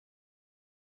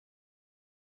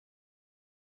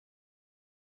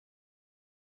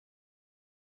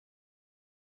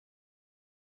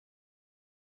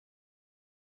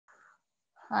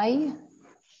Hi,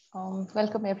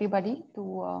 welcome everybody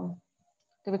to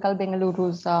Typical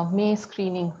Bengaluru's May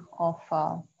screening of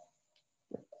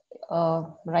a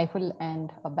rifle and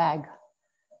a bag.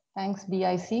 Thanks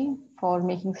BIC for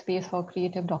making space for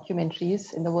creative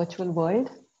documentaries in the virtual world.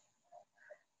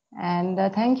 And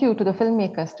thank you to the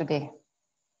filmmakers today.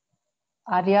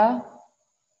 Arya,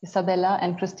 Isabella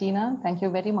and Cristina, thank you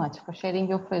very much for sharing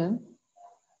your film,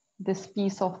 this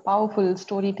piece of powerful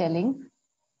storytelling.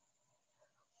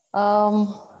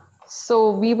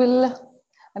 So we will,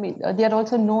 they are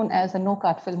also known as a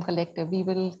NoCut film collective. We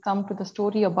will come to the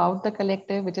story about the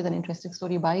collective, which is an interesting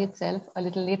story by itself, a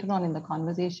little later on in the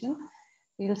conversation.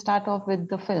 We'll start off with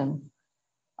the film,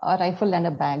 a rifle and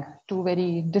a bag, two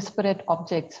very disparate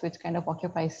objects which kind of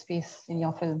occupy space in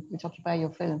your film, which occupy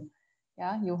your film.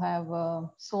 Yeah, you have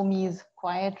Somi's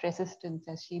quiet resistance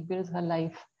as she builds her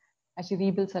life, as she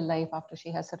rebuilds her life after she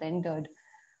has surrendered.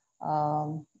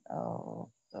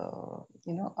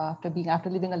 After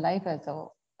living a life as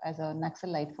a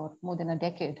Naxalite for more than a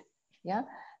decade, yeah,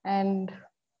 and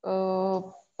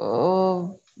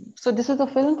so this is a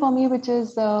film for me which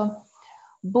is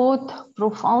both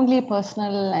profoundly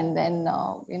personal and then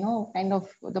kind of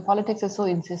the politics is so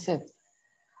incisive.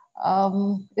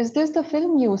 Is this the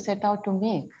film you set out to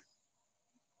make?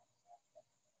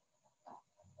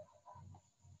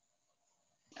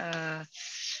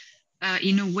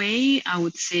 In a way, I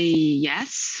would say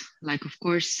yes. Like, of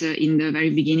course, in the very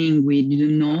beginning, we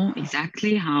didn't know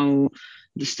exactly how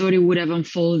the story would have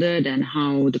unfolded and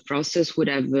how the process would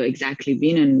have exactly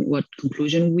been and what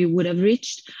conclusion we would have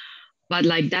reached. But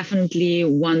like, definitely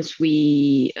once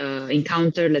we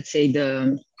encounter, let's say,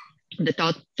 the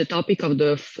topic of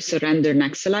the surrender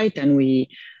Naxalite, and we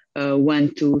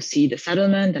went to see the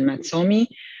settlement and met Somi,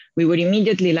 we were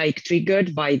immediately like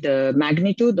triggered by the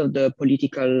magnitude of the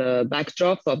political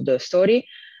backdrop of the story.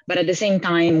 But at the same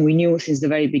time, we knew since the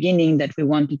very beginning that we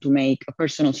wanted to make a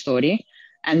personal story.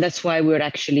 And that's why we were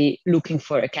actually looking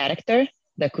for a character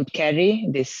that could carry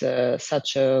this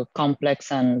such a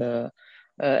complex and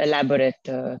elaborate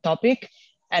topic.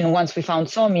 And once we found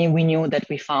Somi, we knew that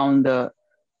we found the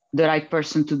right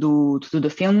person to do the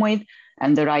film with,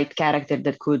 and the right character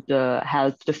that could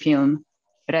help the film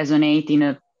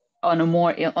resonate on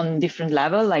a different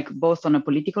level, like both on a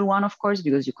political one, of course,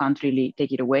 because you can't really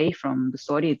take it away from the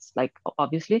story. It's like,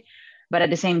 obviously, but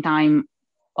at the same time,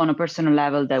 on a personal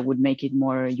level that would make it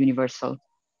more universal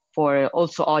for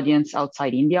also audience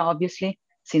outside India, obviously,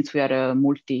 since we are a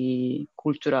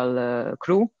multicultural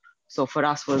crew. So for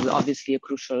us was obviously a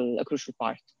crucial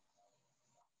part.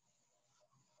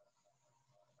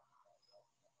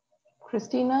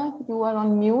 Cristina, you are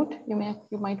on mute. You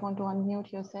might want to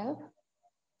unmute yourself.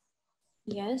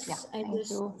 Yes, yeah,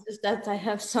 just that I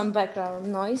have some background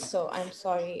noise, so I'm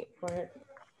sorry for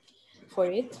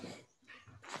it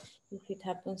if it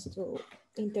happens to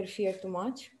interfere too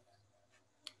much.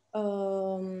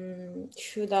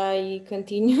 Should I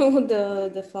continue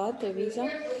the thought, Evisa?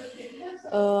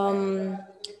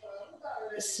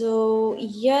 So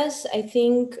yes, I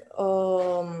think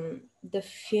the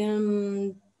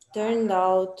film turned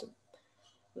out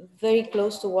very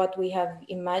close to what we have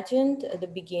imagined at the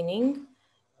beginning.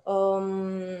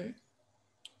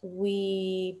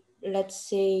 We, let's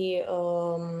say,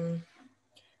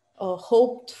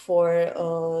 hoped for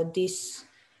this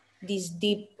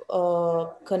deep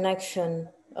connection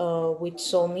with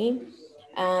Somi,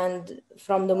 and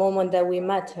from the moment that we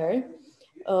met her,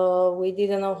 we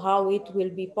didn't know how it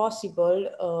will be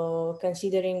possible,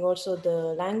 considering also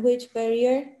the language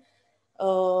barrier,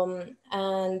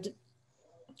 and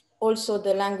also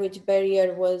the language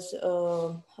barrier was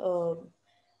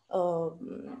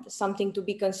something to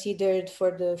be considered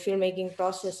for the filmmaking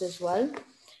process as well.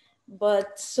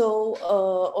 But so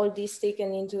all this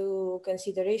taken into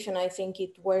consideration, I think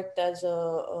it worked as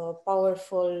a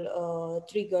powerful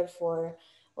trigger for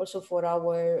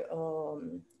our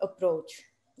approach,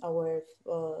 our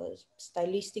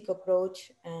stylistic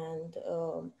approach, and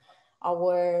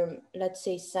our, let's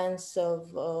say, sense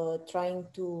of trying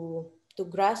to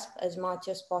grasp as much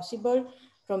as possible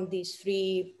from these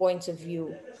three points of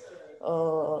view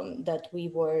that we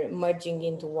were merging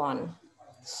into one.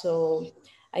 So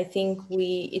I think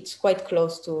it's quite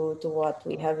close to what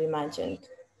we have imagined.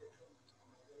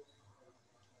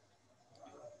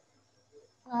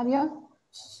 Arya?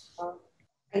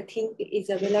 I think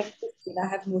Isabella and Cristina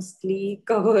have mostly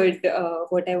covered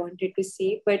what I wanted to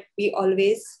say, but we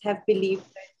always have believed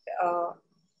that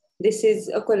this is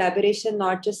a collaboration,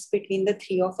 not just between the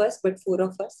three of us, but four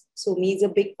of us. Somi is a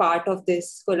big part of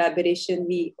this collaboration.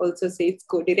 We also say it's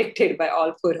co-directed by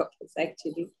all four of us,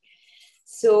 actually.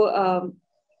 So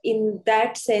in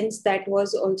that sense, that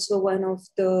was also one of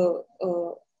the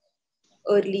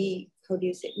early, how do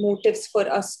you say, motives for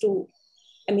us to,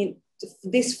 I mean,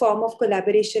 this form of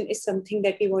collaboration is something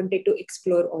that we wanted to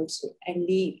explore also. And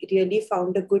we really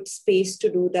found a good space to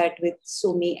do that with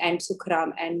Somi and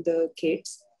Sukhram and the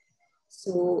kids.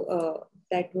 So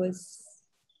that was,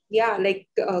 yeah, like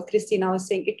Cristina was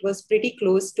saying, it was pretty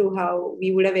close to how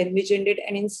we would have envisioned it.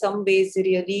 And in some ways,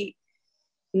 really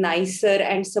nicer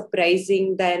and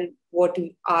surprising than what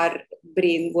our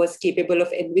brain was capable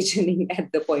of envisioning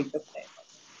at the point of time.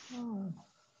 Oh,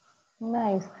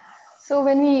 nice. So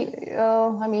when we,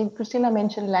 I mean, Cristina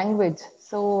mentioned language.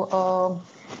 So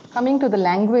coming to the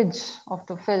language of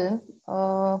the film,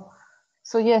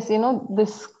 so yes, you know,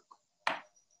 this,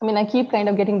 I mean, I keep kind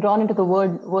of getting drawn into the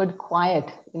word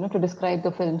quiet, you know, to describe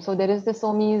the film. So there is the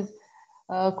Somi's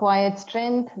quiet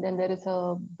strength, then there is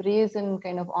a brazen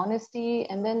kind of honesty,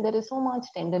 and then there is so much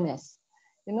tenderness,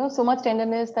 you know, so much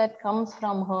tenderness that comes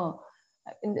from her.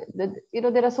 You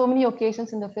know, there are so many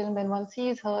occasions in the film when one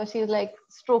sees her, she's like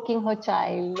stroking her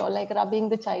child or like rubbing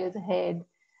the child's head.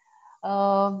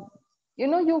 Um, you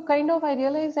know, you kind of, I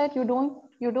realize that you don't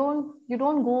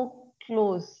go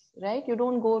close, right? You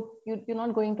don't go, you're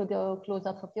not going to the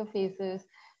close-ups of your faces.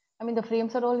 I mean, the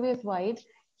frames are always wide,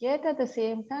 yet at the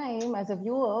same time, as a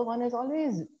viewer, one is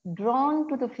always drawn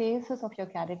to the faces of your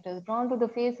characters, drawn to the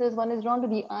faces, one is drawn to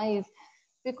the eyes,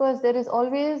 because there is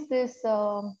always this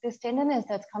tenderness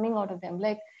that's coming out of them.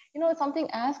 Like, you know, something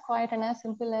as quiet and as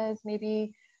simple as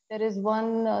maybe there is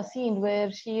one scene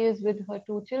where she is with her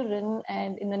two children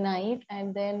and in the night,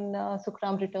 and then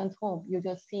Sukram returns home. You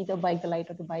just see the bike, the light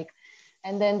of the bike,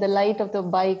 and then the light of the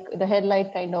bike, the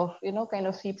headlight kind of, you know, kind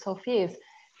of sweeps her face.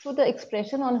 So the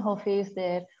expression on her face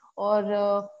there,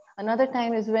 or another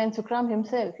time is when Sukram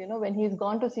himself, you know, when he's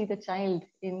gone to see the child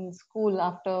in school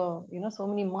after, you know, so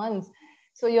many months.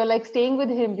 So you're like staying with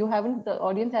him. You haven't, the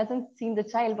audience hasn't seen the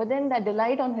child, but then that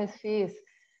delight on his face,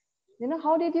 you know,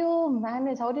 how did you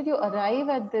manage, how did you arrive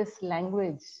at this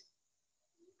language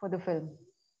for the film?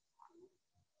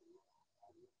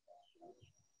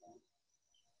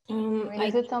 I mean,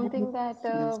 is it something that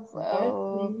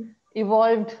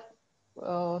evolved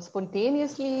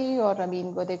spontaneously, or I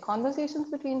mean, were there conversations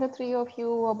between the three of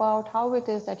you about how it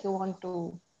is that you want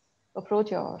to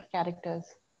approach your characters?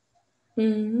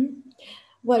 Mm-hmm.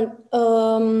 Well,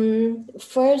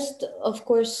 first, of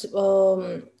course,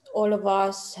 all of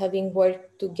us having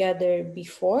worked together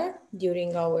before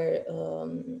during our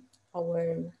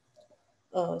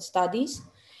studies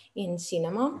in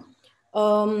cinema,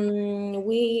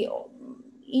 we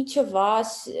each of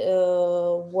us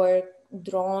were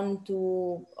drawn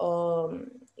to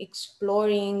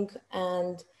exploring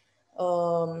and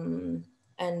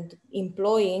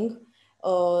employing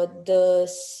the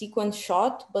sequence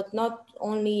shot, but not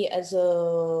only as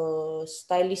a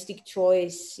stylistic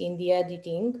choice in the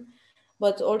editing,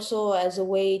 but also as a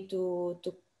way to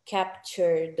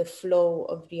capture the flow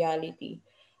of reality.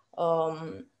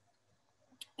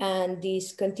 And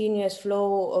this continuous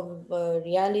flow of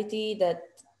reality that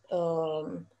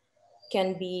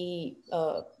can be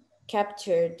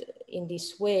captured in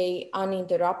this way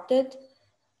uninterrupted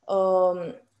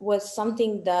was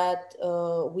something that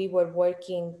we were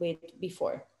working with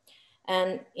before.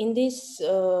 And in this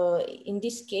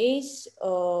case,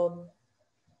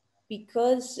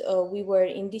 because we were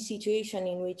in this situation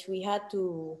in which we had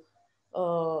to,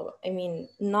 I mean,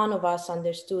 none of us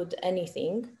understood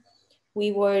anything.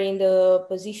 We were in the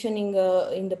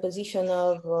position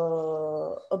of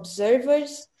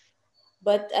observers,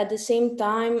 but at the same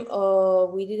time,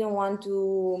 we didn't want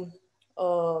to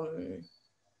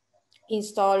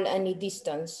install any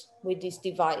distance with this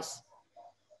device.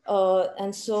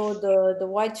 And so the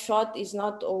wide shot is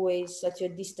not always such a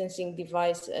distancing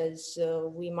device as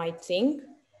we might think.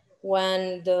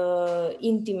 When the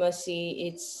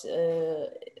intimacy,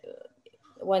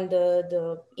 when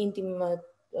the intimate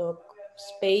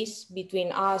space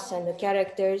between us and the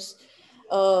characters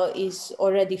is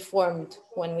already formed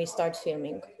when we start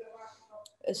filming.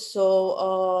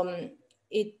 So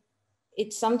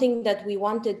it's something that we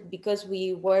wanted because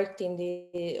we worked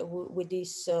with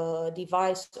this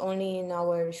device only in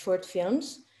our short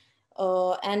films,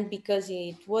 and because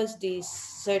it was this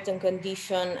certain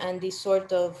condition and this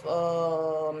sort of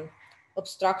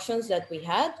obstructions that we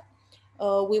had,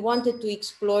 we wanted to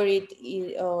explore it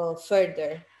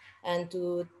further and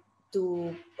to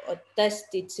test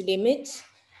its limits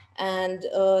and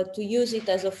to use it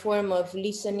as a form of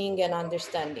listening and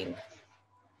understanding.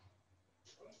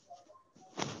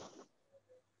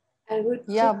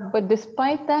 Yeah, but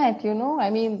despite that, you know, I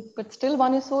mean, but still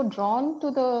one is so drawn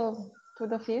to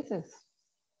the faces.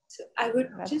 So I would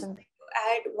just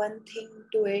add one thing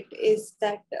to it is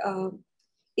that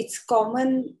it's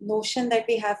common notion that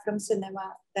we have from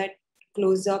cinema that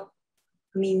close-up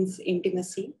means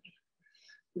intimacy,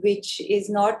 which is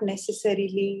not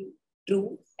necessarily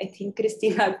true. I think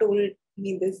Cristina told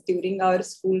me this during our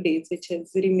school days, which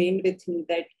has remained with me,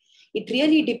 that it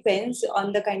really depends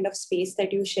on the kind of space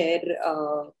that you share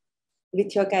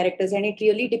with your characters, and it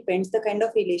really depends the kind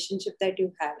of relationship that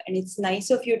you have. And it's nice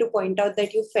of you to point out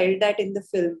that you felt that in the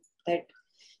film, that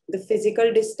the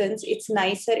physical distance, it's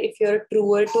nicer if you're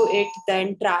truer to it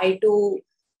than try to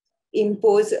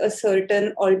impose a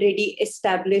certain already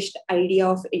established idea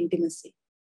of intimacy.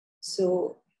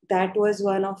 So that was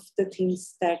one of the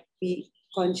things that we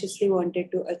consciously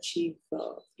wanted to achieve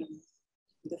from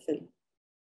the film.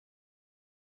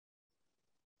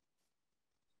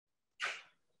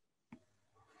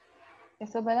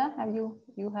 Isabella,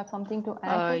 you have something to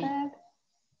add to that?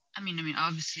 I mean,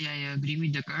 obviously I agree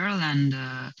with the girl, and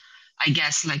I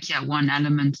guess like, yeah, one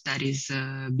element that is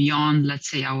beyond, let's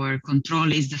say, our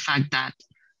control is the fact that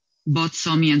both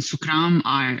Somi and Sukram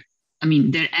are, I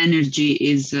mean, their energy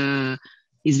is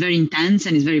very intense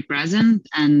and is very present.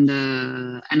 And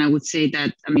I would say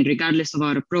that, I mean, regardless of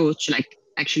our approach, like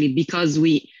actually because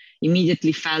we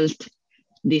immediately felt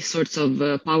these sorts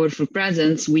of powerful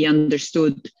presence, we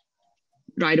understood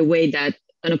right away that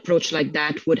an approach like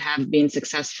that would have been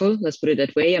successful, let's put it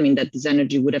that way. I mean, that this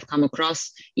energy would have come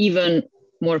across even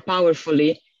more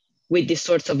powerfully with these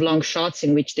sorts of long shots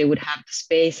in which they would have the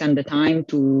space and the time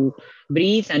to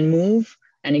breathe and move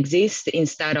and exist,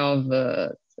 instead of,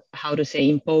 how to say,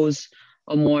 impose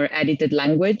a more edited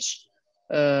language.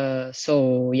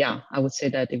 So yeah, I would say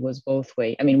that it was both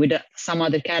ways. I mean, with some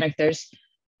other characters,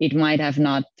 it might have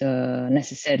not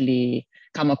necessarily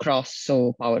come across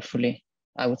so powerfully,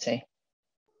 I would say.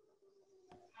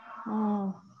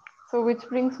 So which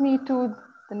brings me to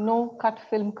the NoCut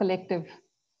Film Collective.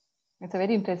 It's a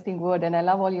very interesting word, and I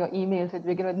love all your emails which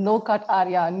begin with NoCut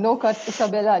Arya, NoCut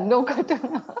Isabella, NoCut.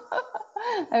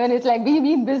 I mean, it's like we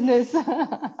mean business.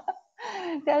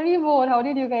 Tell me more. How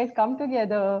did you guys come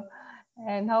together,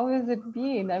 and how has it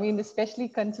been? I mean, especially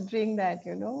considering that,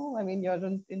 you know, I mean, you're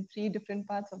in 3 different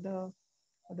parts of the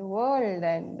world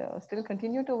and still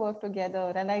continue to work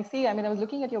together. And I see, I mean, I was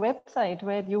looking at your website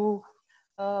where you,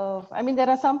 I mean, there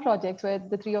are some projects where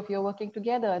the 3 of you are working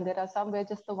together, and there are some where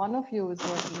just the one of you is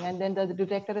working, and then the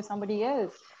director is somebody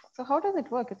else. So how does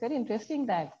it work? It's very interesting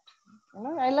that, you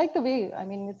know, I like the way, I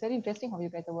mean, it's very interesting how you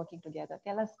guys are working together.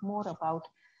 Tell us more about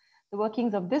the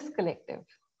workings of this collective.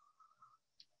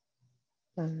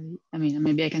 I mean,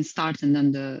 maybe I can start and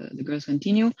then the girls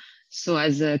continue. So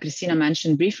as Cristina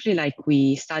mentioned briefly, like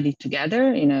we studied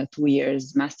together in a 2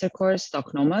 years master course,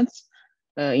 Stock Nomads,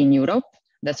 in Europe.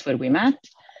 That's where we met.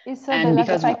 Isabella,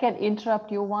 if I can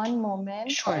interrupt you one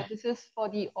moment. Sure. This is for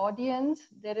the audience.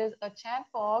 There is a chat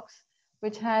box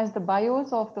which has the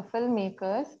bios of the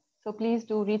filmmakers. So please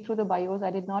do read through the bios.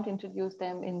 I did not introduce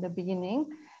them in the beginning.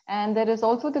 And there is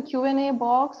also the Q&A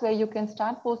box where you can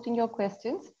start posting your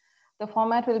questions. The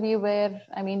format will be where,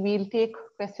 I mean, we'll take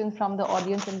questions from the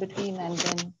audience in between and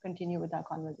then continue with our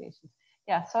conversation.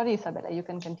 Yeah, sorry, Isabella, you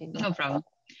can continue. No problem.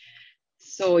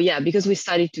 So yeah, because we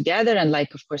studied together, and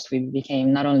like, of course, we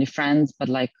became not only friends, but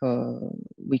like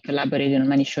we collaborated on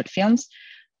many short films.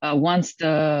 Once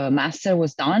the master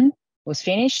was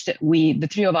finished, the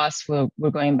 3 of us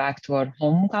were going back to our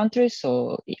home countries.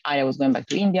 So Arya was going back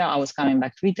to India, I was coming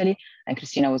back to Italy, and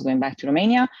Cristina was going back to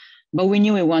Romania. But we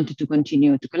knew we wanted to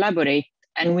continue to collaborate,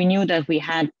 and we knew that we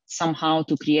had somehow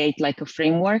to create like a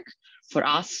framework for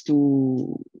us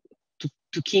to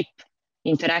keep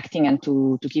interacting and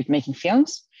to keep making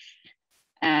films.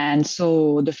 And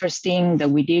so the first thing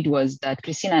that we did was that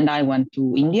Cristina and I went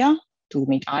to India to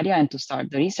meet Arya and to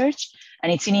start the research.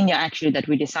 And it's in India actually that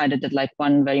we decided that like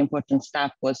one very important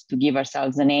step was to give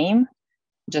ourselves a name,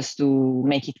 just to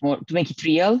make it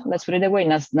real, let's put it that way,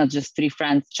 not just 3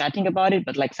 friends chatting about it,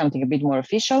 but like something a bit more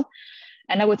official.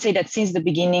 And I would say that since the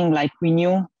beginning, like we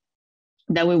knew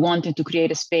that we wanted to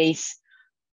create a space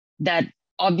that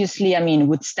obviously, I mean,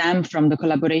 would stem from the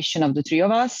collaboration of the 3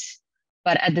 of us,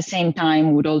 but at the same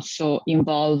time would also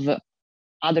involve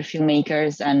other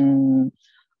filmmakers and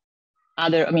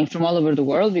from all over the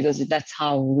world, because that's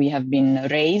how we have been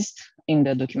raised in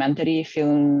the documentary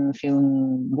film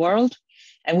world.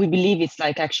 And we believe it's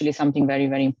like actually something very,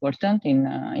 very important in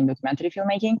documentary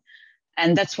filmmaking.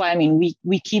 And that's why, I mean,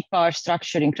 we keep our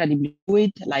structure incredibly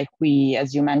fluid. Like we,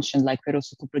 as you mentioned, like we're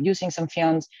also co-producing some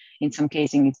films. In some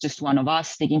cases, it's just one of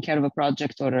us taking care of a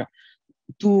project, or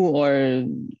 2, or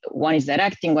one is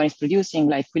directing, one is producing.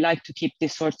 Like we like to keep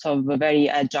this sort of a very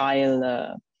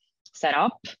agile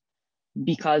setup.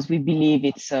 because we believe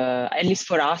it's, at least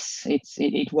for us,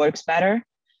 it works better.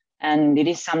 And it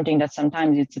is something that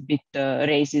sometimes it's a bit,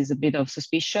 raises a bit of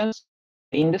suspicion,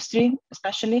 industry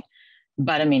especially.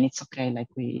 But I mean, it's okay. Like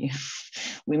we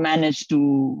managed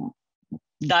to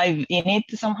dive in it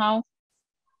somehow.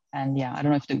 And yeah, I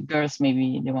don't know if the girls,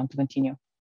 maybe they want to continue.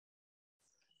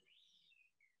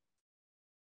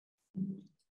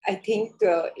 I think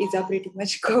Isa pretty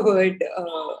much covered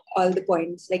all the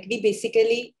points. Like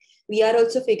we are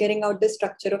also figuring out the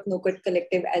structure of NoCut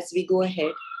Collective as we go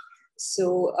ahead.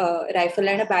 So Rifle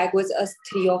and a Bag was us,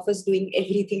 three of us doing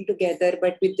everything together.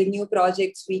 But with the new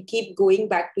projects, we keep going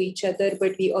back to each other,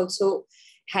 but we also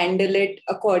handle it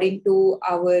according to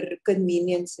our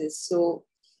conveniences. So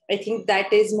I think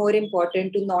that is more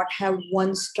important, to not have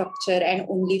one structure and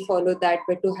only follow that,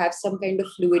 but to have some kind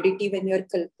of fluidity when you're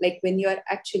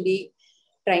actually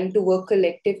trying to work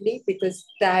collectively, because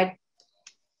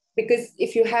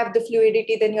if you have the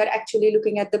fluidity, then you're actually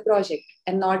looking at the project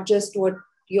and not just what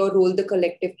your role the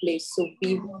collective plays. So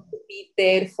we want to be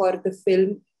there for the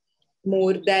film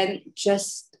more than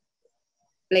just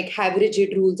like have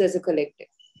rigid rules as a collective.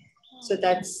 So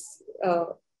that's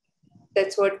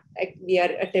what we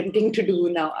are attempting to do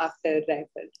now after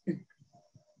Rifle.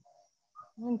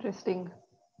 Interesting.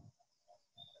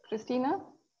 Cristina?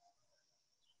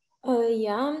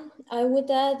 Yeah, I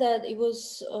would add that it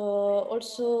was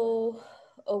also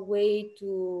a way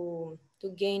to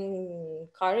gain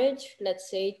courage, let's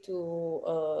say,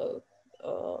 to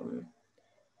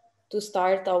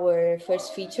start our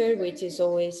first feature, which is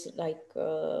always like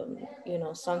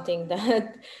something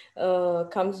that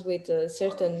comes with a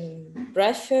certain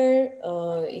pressure,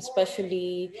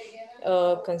 especially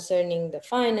concerning the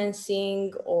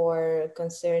financing or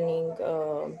concerning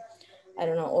I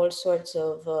don't know, all sorts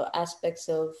of aspects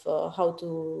of how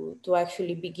to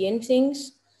actually begin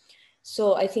things.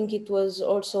 So I think it was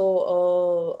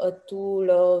also a tool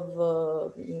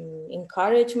of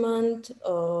encouragement,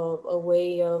 a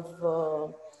way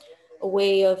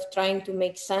of trying to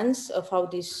make sense of how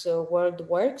this world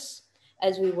works,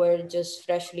 as we were just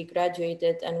freshly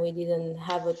graduated and we didn't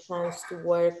have a chance to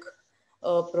work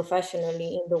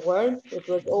professionally in the world. It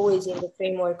was always in the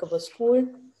framework of a school,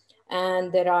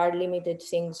 and there are limited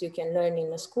things you can learn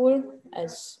in a school,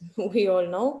 as we all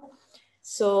know.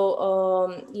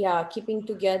 So yeah, keeping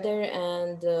together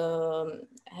and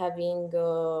having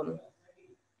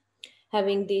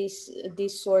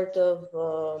this sort of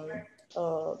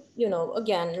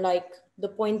again, like the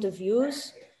point of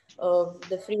views of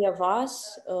the three of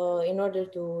us in order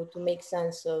to make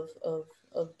sense of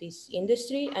this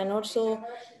industry, and also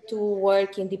to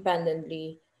work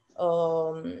independently,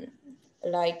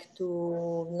 like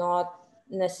to not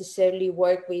necessarily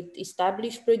work with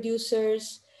established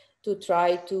producers, to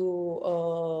try to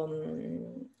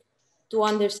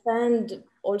understand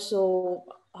also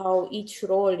how each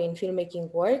role in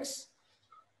filmmaking works,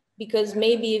 because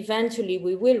maybe eventually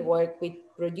we will work with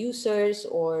producers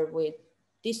or with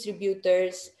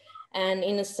distributors. And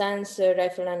in a sense,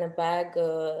 Rifle and a Bag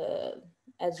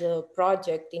as a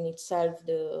project in itself,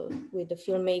 with the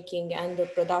filmmaking and the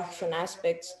production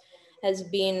aspects, has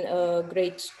been a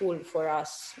great school for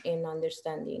us in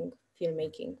understanding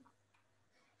filmmaking.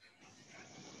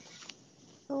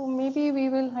 So maybe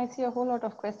I see a whole lot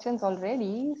of questions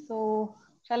already. So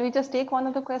shall we just take one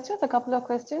of the questions, a couple of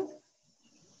questions?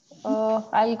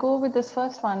 I'll go with this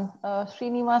first one.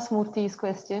 Srinivas Murthy's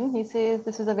question. He says,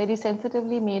 this is a very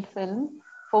sensitively made film,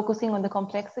 focusing on the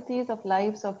complexities of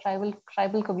lives of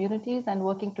tribal communities and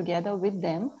working together with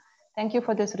them. Thank you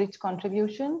for this rich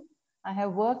contribution. I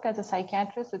have worked as a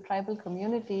psychiatrist with tribal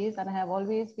communities, and I have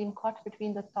always been caught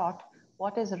between the thought,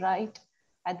 what is right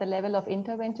at the level of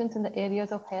interventions in the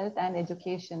areas of health and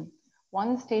education.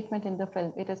 One statement in the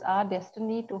film, it is our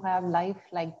destiny to have life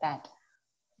like that.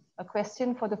 A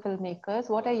question for the filmmakers.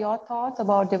 What are your thoughts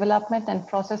about development and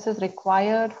processes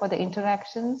required for the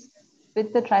interactions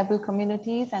with the tribal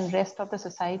communities and rest of the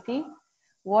society?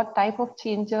 What type of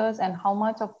changes and how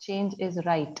much of change is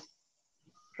right?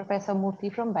 Professor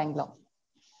Murthy from Bangalore.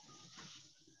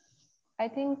 I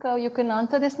think you can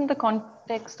answer this in the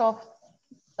context of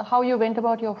how you went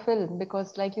about your film,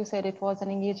 because like you said, it was an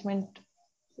engagement.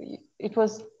 It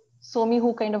was Somi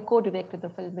who kind of co-directed the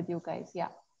film with you guys. Yeah.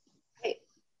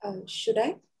 Should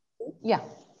I? Yeah,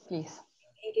 please.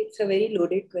 I think it's a very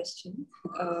loaded question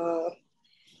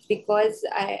because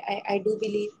I do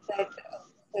believe that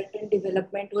certain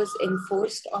development was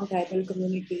enforced on tribal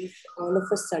communities all of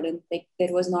a sudden. Like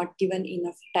there was not given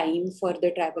enough time for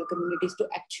the tribal communities to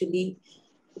actually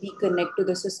reconnect to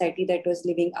the society that was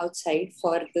living outside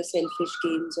for the selfish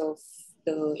gains of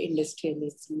the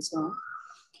industrialists and so on.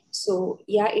 So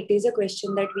yeah, it is a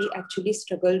question that we actually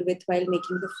struggled with while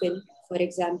making the film. For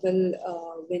example,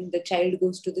 when the child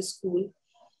goes to the school,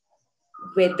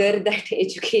 whether that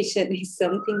education is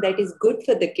something that is good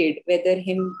for the kid, whether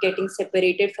him getting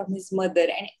separated from his mother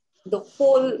and the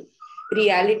whole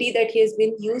reality that he has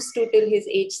been used to till his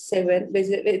age 7,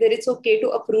 whether it's okay to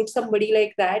uproot somebody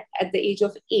like that at the age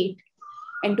of 8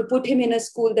 and to put him in a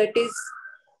school that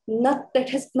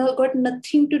has not got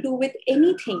nothing to do with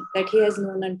anything that he has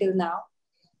known until now.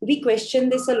 We question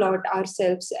this a lot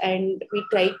ourselves, and we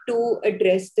try to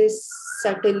address this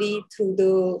subtly through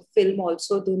the film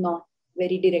also, though not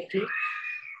very directly.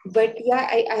 But yeah,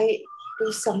 I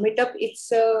to sum it up,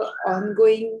 it's a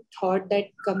ongoing thought that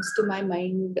comes to my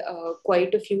mind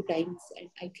quite a few times, and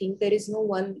I think there is no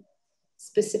one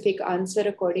specific answer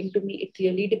according to me. It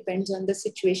really depends on the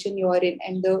situation you are in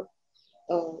and the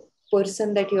uh,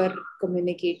 person that you are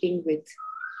communicating with.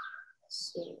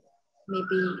 So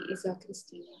maybe Isa,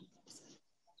 Cristina.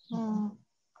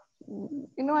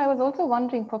 I was also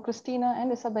wondering for Cristina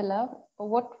and Isabella,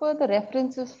 what were the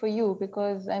references for you?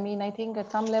 Because I think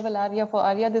at some level,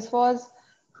 Arya, this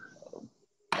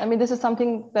is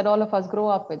something that all of us grow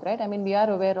up with, right? We are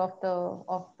aware of the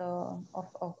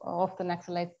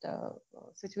Naxalite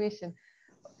situation.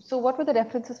 So what were the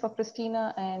references for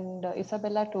Cristina and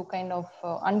Isabella to kind of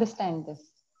understand this?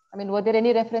 Were there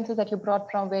any references that you brought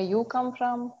from where you come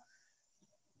from?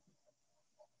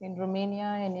 In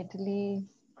Romania, in Italy?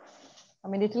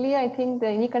 Italy, I think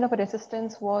any kind of a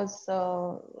resistance was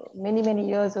many, many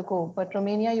years ago, but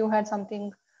Romania, you had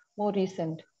something more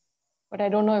recent. But I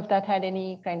don't know if that had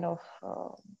any kind of,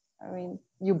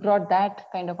 you brought that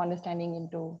kind of understanding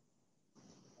into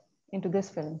this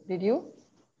film, did you?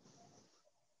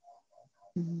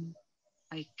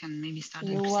 I can maybe start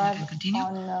You and Cristina can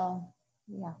continue.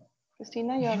 Yeah,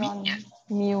 Cristina, you're on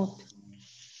mute.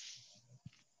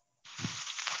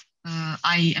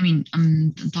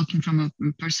 I'm talking from a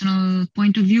personal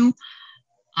point of view.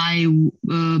 I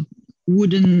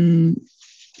wouldn't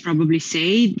probably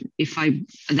say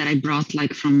that I brought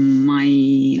like from my,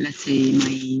 let's say,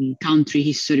 my country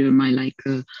history or my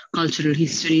cultural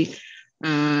history,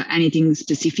 anything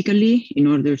specifically in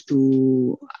order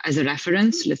to, as a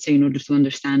reference, let's say, in order to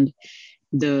understand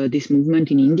this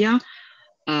movement in India.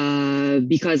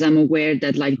 Because I'm aware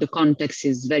that the context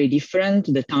is very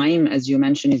different. The time, as you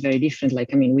mentioned, is very different.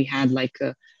 We had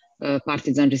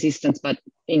partisan resistance, but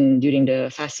during the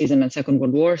fascism and Second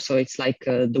World War. So it's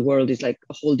the world is a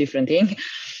whole different thing.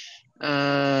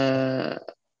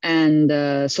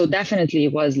 So definitely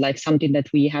it was something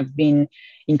that we have been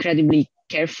incredibly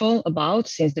careful about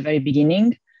since the very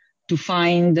beginning to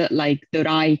find the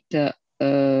right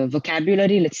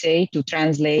vocabulary, let's say, to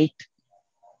translate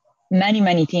many,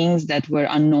 many things that were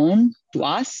unknown to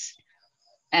us,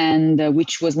 and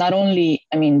which was not only,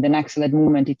 the Naxalite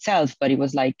movement itself, but it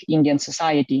was Indian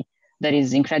society that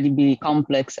is incredibly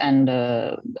complex and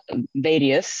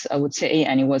various, I would say,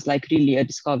 and it was really a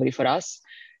discovery for us.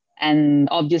 And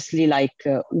obviously,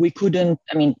 we couldn't,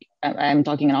 I'm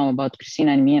talking now about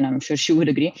Cristina and me, and I'm sure she would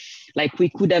agree, we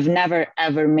could have never,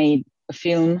 ever made a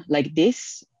film like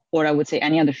this, or I would say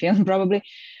any other film probably,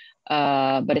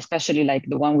 but especially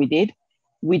the one we did,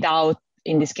 without,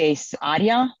 in this case,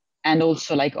 Arya, and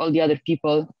also all the other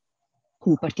people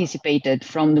who participated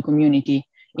from the community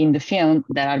in the film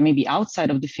that are maybe outside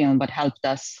of the film, but helped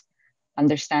us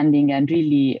understanding and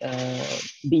really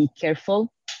be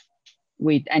careful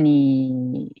with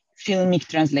any filmic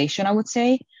translation, I would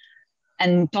say.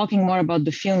 And talking more about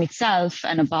the film itself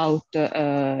and about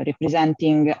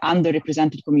representing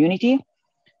underrepresented community.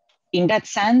 In that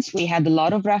sense, we had a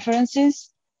lot of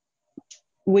references,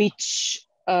 which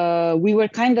we were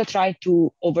kind of trying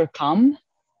to overcome,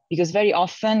 because very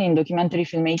often in documentary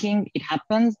filmmaking, it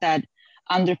happens that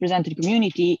underrepresented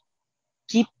community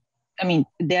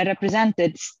they're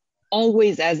represented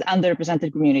always as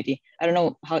underrepresented community. I don't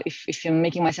know if I'm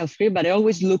making myself clear, but I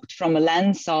always looked from a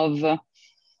lens of,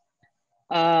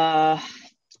 I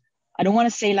don't want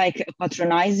to say a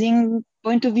patronizing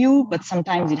point of view, but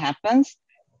sometimes it happens.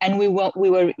 And we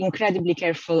were incredibly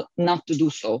careful not to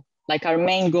do so. Our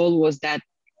main goal was that,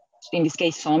 in this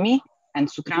case, Somi and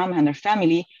Sukram and her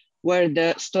family were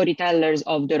the storytellers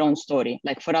of their own story.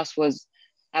 For us was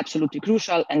absolutely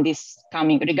crucial. And this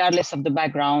coming, regardless of the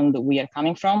background we are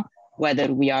coming from,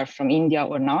 whether we are from India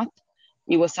or not,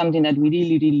 it was something that we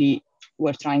really, really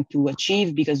were trying to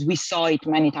achieve, because we saw it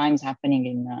many times happening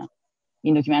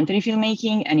in documentary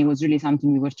filmmaking. And it was really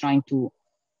something we were trying to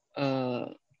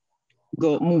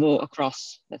move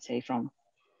across, let's say, from.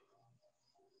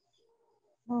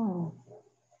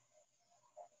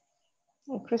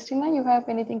 Cristina, you have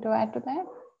anything to add to that?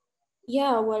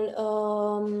 Yeah,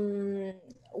 well,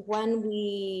 when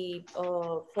we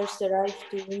first arrived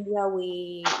to India,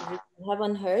 we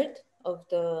haven't heard of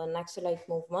the Naxalite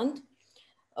movement.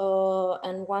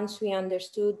 And once we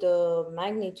understood the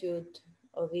magnitude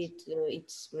of it,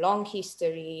 its long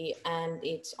history and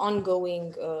its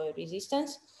ongoing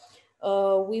resistance,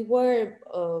 we were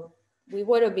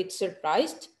a bit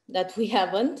surprised that we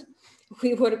haven't.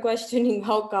 We were questioning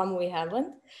how come we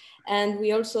haven't. And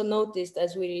we also noticed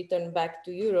as we returned back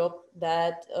to Europe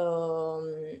that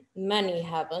many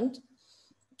haven't.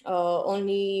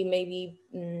 Only maybe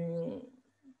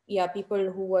yeah,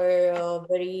 people who were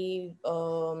very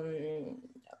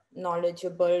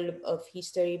knowledgeable of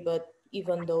history, but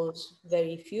even those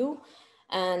very few,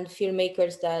 and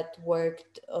filmmakers that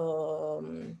worked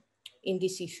in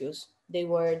these issues. They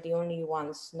were the only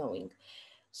ones knowing.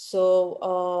 So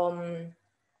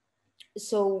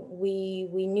so we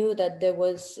knew that there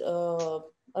was a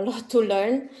lot to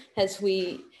learn as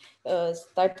we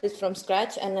started from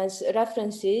scratch. And as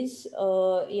references,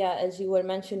 yeah, as you were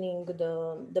mentioning,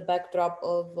 the backdrop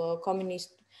of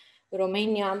communist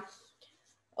Romania.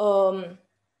 Well,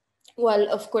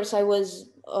 of course, I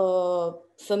was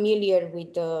familiar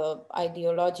with the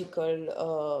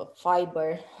ideological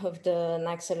fiber of the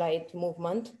Naxalite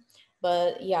movement,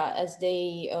 but yeah, as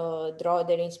they draw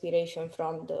their inspiration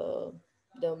from the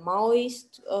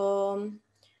Maoist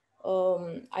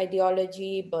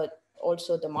ideology, but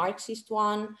also the Marxist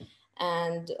one.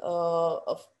 And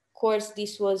of course,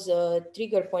 this was a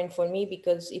trigger point for me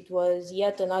because it was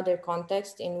yet another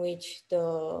context in which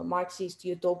the Marxist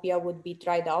utopia would be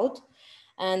tried out.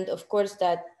 And of course,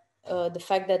 that the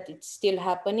fact that it's still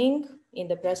happening in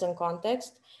the present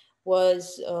context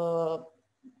was,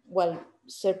 well,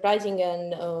 surprising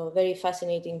and very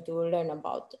fascinating to learn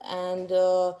about. And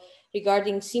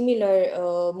regarding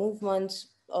similar movements,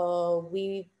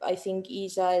 I think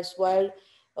Isa as well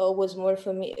was more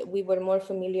we were more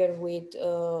familiar with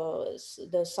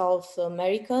the South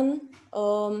American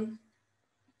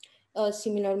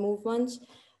similar movements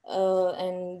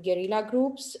and guerrilla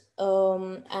groups,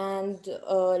 and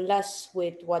less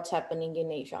with what's happening in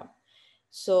Asia.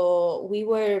 So we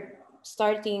were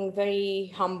starting very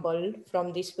humble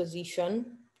from this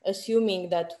position, assuming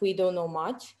that we don't know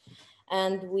much.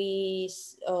 And we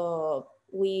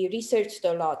researched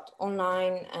a lot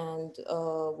online, and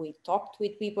we talked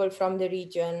with people from the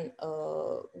region.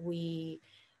 We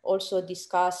also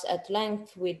discussed at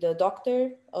length with the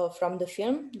doctor from the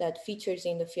film that features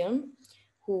in the film,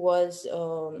 who was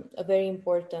a very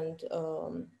important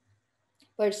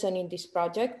person in this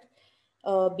project.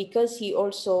 Because he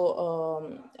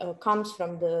also comes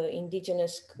from the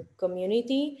indigenous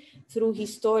community. Through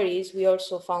his stories, we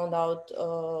also found out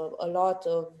a lot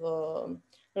of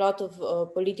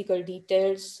political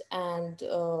details, and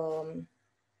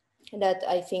that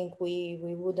I think we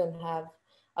wouldn't have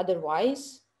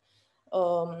otherwise.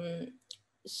 Um,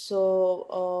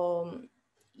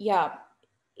 yeah,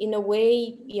 in a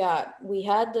way, yeah, we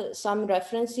had some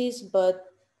references, but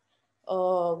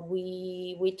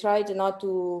we tried not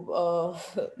to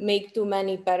make too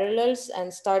many parallels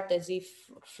and start as if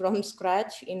from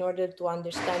scratch in order to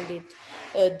understand it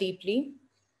deeply.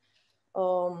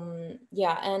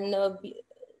 Yeah, and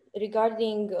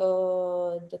regarding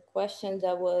the question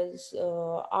that was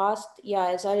asked,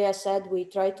 yeah, as Arya said, we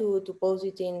try to pose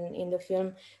it in the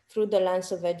film through the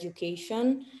lens of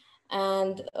education,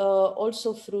 and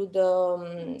also through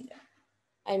the,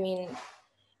 I mean,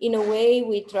 in a way,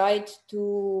 we tried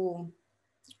to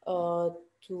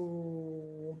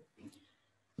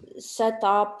set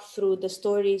up through the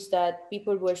stories that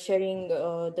people were sharing,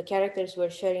 the characters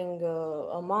were sharing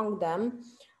among them,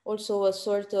 also a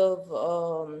sort of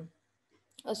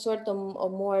a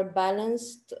more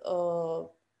balanced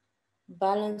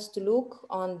look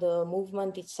on the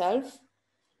movement itself,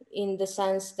 in the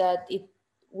sense that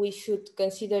we should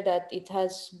consider that it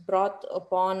has brought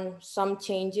upon some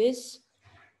changes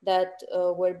that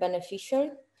were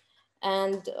beneficial,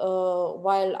 and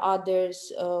while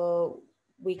others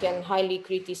we can highly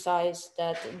criticize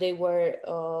that they were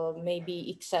maybe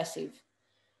excessive.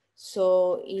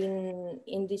 So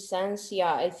in this sense,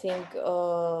 yeah, I think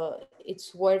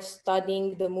it's worth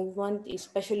studying the movement,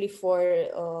 especially for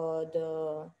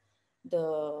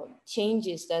the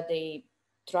changes that they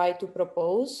try to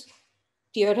propose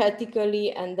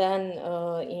theoretically, and then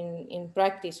in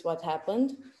practice what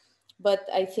happened. But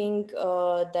I think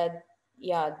that,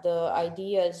 yeah, the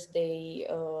ideas they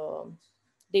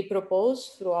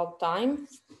propose throughout time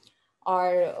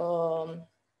are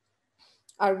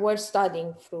are worth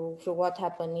studying through what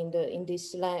happened in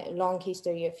this long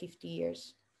history of 50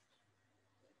 years.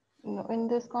 In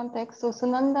this context, so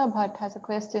Sunanda Bhatt has a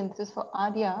question. This is for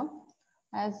Arya.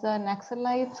 As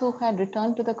Naxalites who had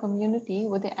returned to the community,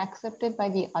 were they accepted by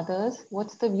the others?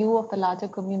 What's the view of the larger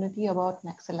community about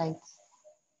Naxalites?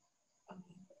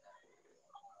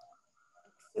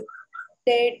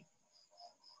 Accepted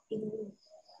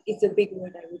is a big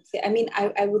word, I would say. I mean,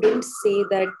 I wouldn't say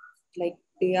that like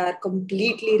they are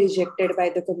completely rejected by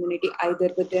the community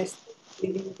either, but they're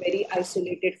living very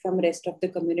isolated from rest of the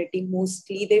community.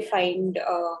 Mostly they find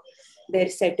their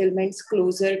settlements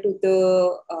closer to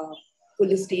the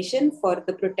police station for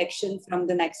the protection from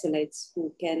the Naxalites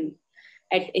who can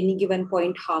at any given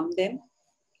point harm them.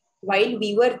 While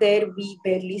we were there, we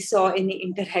barely saw any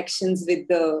interactions with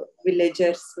the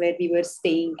villagers where we were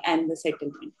staying and the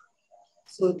settlement.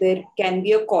 So there can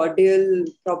be a cordial,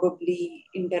 probably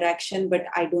interaction, but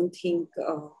I don't think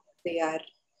they are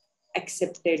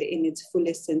accepted in its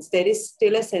fullest sense. There is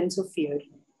still a sense of fear.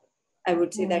 I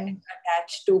would say that is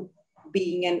attached to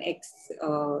being an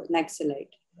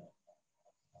ex-Naxalite.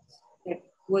 That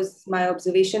was my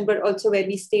observation, but also where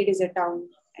we stayed is a town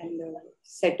and a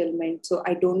settlement. So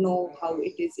I don't know how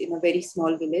it is in a very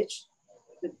small village,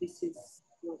 but this is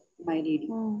my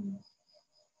reading.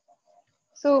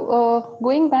 So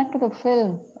going back to the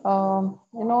film,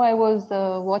 I was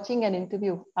watching an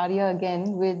interview, Arya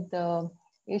again, with the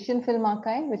Asian Film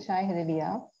Archive, which I headed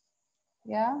up.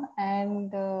 Yeah,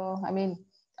 and I mean,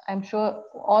 I'm sure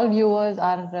all viewers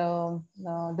are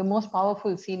the most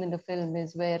powerful scene in the film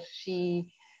is where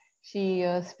she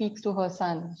speaks to her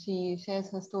son. She shares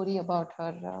her story about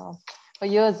her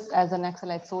years as an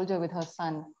Naxalite soldier with her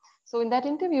son. So in that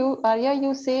interview, Arya,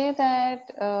 you say that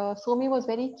Somi was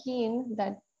very keen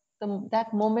that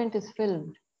that moment is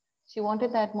filmed. She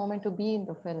wanted that moment to be in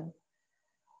the film.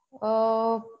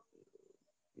 So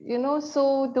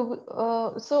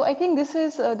I think this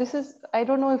is I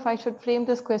don't know if I should frame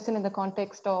this question in the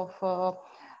context of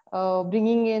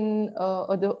bringing in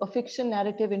a fiction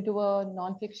narrative into a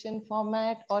non-fiction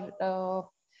format, or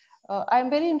I'm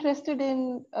very interested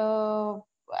in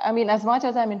I mean, as much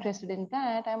as I'm interested in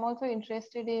that, I'm also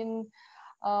interested in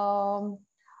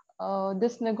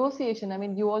this negotiation. I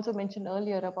mean, you also mentioned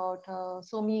earlier about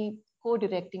Somi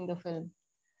co-directing the film.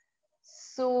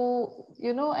 So,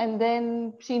 and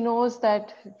then she knows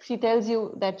that she tells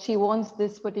you that she wants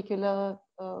this particular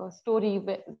story,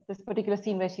 this particular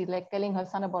scene where she's like telling her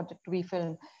son about it to be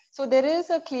filmed. So there is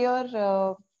a clear,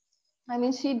 I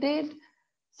mean, she did,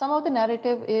 some of the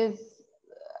narrative is,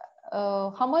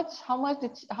 what was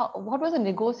the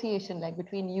negotiation like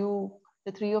between you,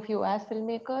 the three of you as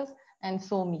filmmakers, and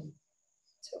Somi?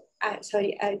 So,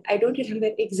 sorry, I don't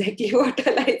remember exactly what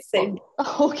all I said.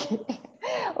 Okay.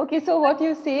 Okay, so what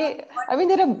you say, I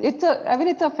mean, it's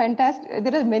a fantastic,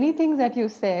 there are many things that you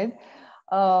said.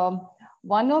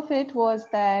 One of it was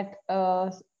that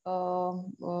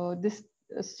this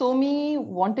Somi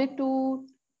wanted to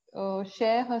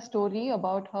share her story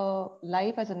about her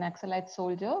life as a Naxalite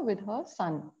soldier with her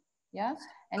son. Yeah.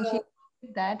 And she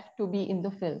wanted that to be in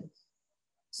the film.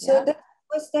 So yeah? The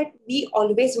was that we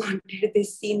always wanted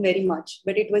this scene very much,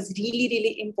 but it was really,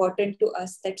 really important to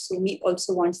us that Somi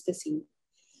also wants the scene.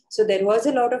 So there was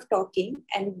a lot of talking,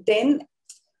 and then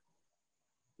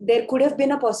there could have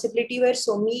been a possibility where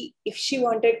Somi, if she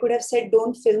wanted, could have said,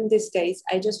 don't film this, guys.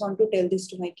 I just want to tell this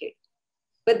to my kid.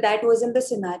 But that wasn't the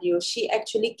scenario. She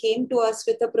actually came to us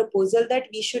with a proposal that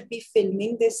we should be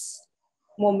filming this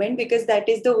moment because that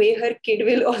is the way her kid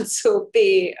will also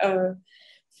pay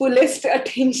fullest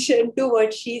attention to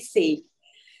what she's saying.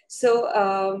 So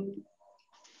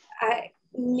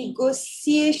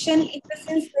negotiation, in the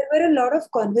sense, there were a lot of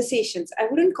conversations. I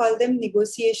wouldn't call them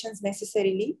negotiations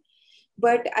necessarily,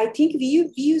 but I think we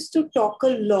used to talk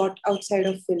a lot outside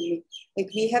of filming. Like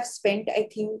we have spent, I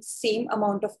think, same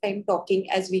amount of time talking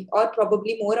or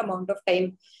probably more amount of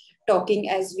time talking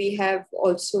as we have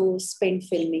also spent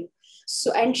filming.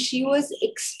 So, and she was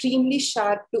extremely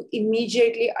sharp to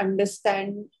immediately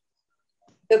understand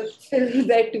the film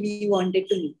that we wanted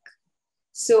to make.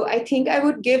 So I think I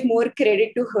would give more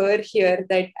credit to her here,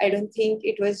 that I don't think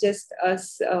it was just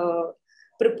us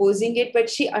proposing it, but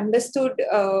she understood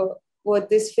what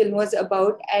this film was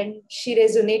about and she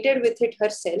resonated with it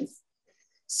herself.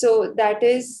 So that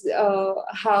is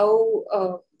how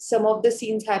some of the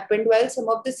scenes happened, while some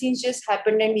of the scenes just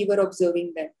happened and we were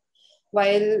observing them.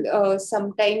 While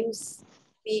sometimes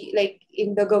we, like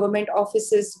in the government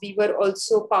offices, we were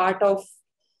also part of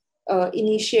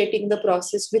initiating the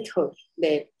process with her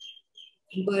there.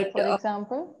 But for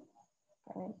example,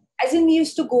 as in we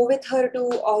used to go with her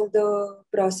to all the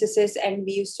processes and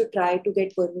we used to try to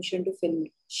get permission to film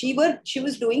it. She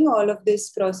was doing all of these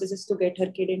processes to get her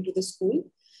kid into the school,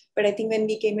 But I think when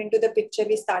we came into the picture,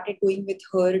 we started going with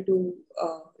her to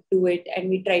do it, and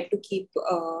we tried to keep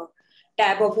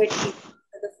tab of it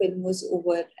after the film was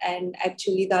over. And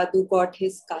actually, Dadu got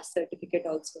his caste certificate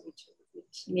also, which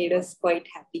made us quite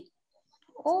happy.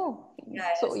 Oh,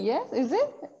 Yeah, so yes, is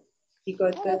it? he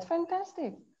got Oh, the. that's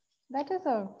fantastic. That is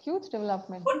a huge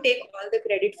development. Don't take all the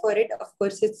credit for it. Of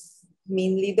course, it's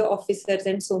mainly the officers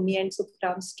and Somi and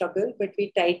Sukhram's struggle, but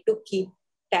we tried to keep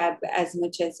tab as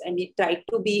much as, and we tried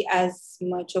to be as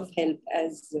much of help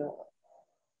as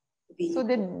we. So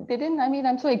they didn't, I mean,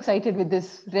 I'm so excited with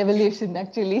this revelation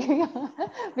actually,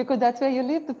 because that's where you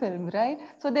leave the film, right?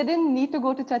 So they didn't need to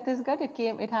go to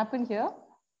Chhattisgarh. It happened here.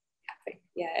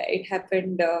 Yeah, it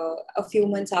happened a few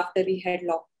months after we had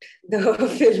locked the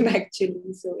film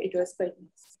actually. So it was quite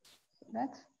nice.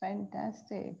 That's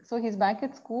fantastic. So he's back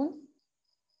at school?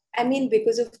 I mean,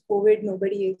 because of COVID,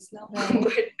 nobody is now. Right.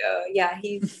 But yeah,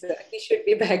 he should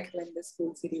be back when the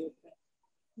schools reopen.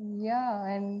 Yeah,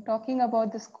 and talking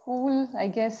about the school, I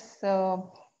guess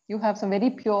you have some very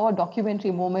pure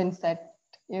documentary moments that,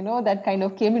 that kind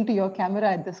of came into your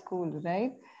camera at the school,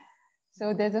 right?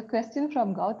 So there's a question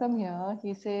from Gautam here.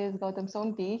 He says, Gautam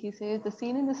Sonti, he says, the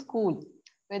scene in the school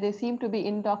where they seem to be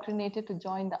indoctrinated to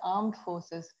join the armed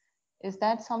forces, is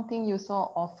that something you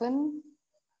saw often?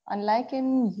 Unlike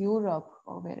in Europe,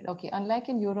 unlike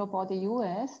in Europe or the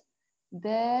US,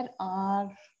 there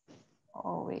are,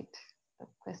 oh wait, the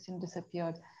question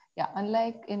disappeared. Yeah,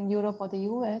 unlike in Europe or the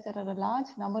US, there are a large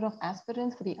number of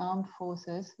aspirants for the armed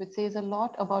forces, which says a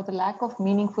lot about the lack of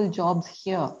meaningful jobs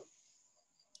here.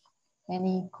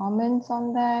 Any comments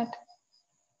on that?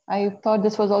 I thought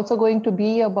this was also going to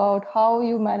be about how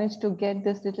you managed to get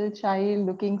this little child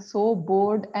looking so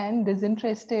bored and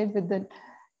disinterested with the,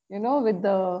 with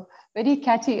the very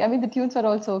catchy. I mean, the tunes are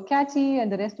also catchy and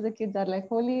the rest of the kids are like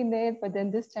wholly in it, but then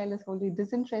this child is wholly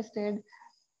disinterested.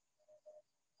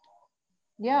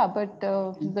 Yeah, but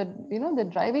the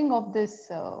driving of this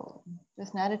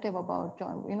this narrative about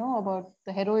about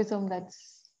the heroism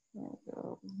that's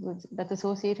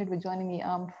associated with joining the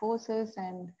armed forces,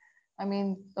 and I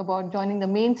mean about joining the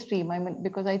mainstream. I mean,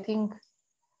 because I think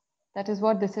that is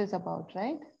what this is about,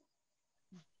 right?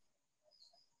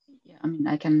 Yeah, I mean,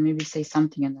 I can maybe say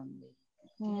something and then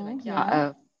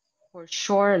for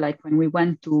sure. Like when we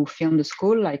went to film the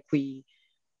school, like we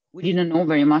didn't know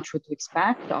very much what to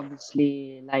expect.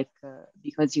 Obviously,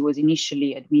 because he was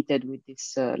initially admitted with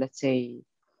this, let's say,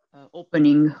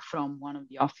 opening from one of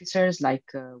the officers.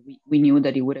 We knew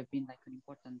that it would have been like an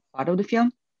important part of the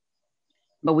film,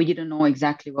 but we didn't know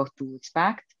exactly what to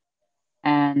expect.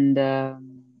 And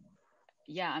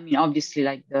yeah, I mean, obviously,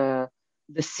 like the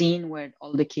scene where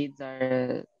all the kids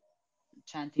are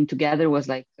chanting together was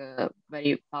like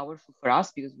very powerful for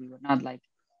us, because we were not like,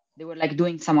 they were like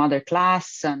doing some other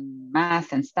class and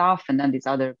math and stuff, and then this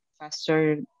other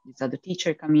professor, this other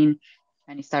teacher come in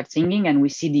and he starts singing, and we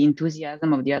see the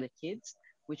enthusiasm of the other kids,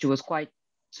 which was quite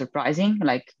surprising.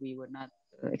 Like we were not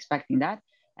expecting that.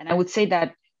 And I would say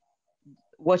that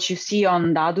what you see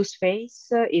on Dadu's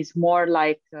face is more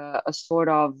like a sort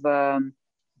of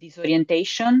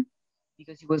disorientation,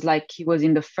 because he was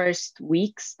in the first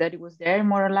weeks that he was there,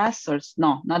 more or less, or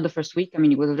no, not the first week. I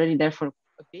mean, he was already there for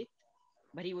a bit,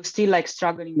 but he was still like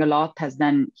struggling a lot, as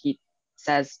then he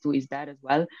says to his dad as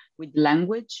well, with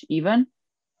language even,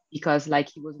 because like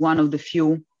he was one of the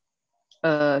few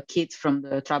kids from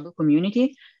the tribal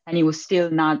community, and he was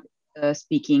still not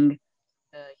speaking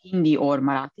Hindi or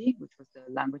Marathi, which was the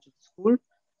language of the school.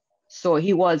 So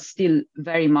he was still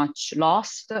very much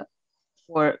lost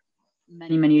for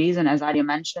many, many reasons, as Arya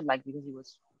mentioned, like because he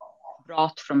was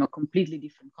brought from a completely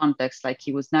different context. Like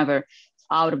he was never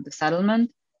out of the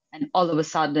settlement, and all of a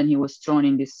sudden he was thrown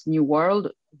in this new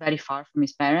world, very far from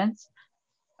his parents.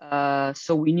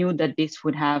 So we knew that this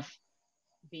would have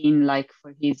been like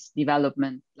for his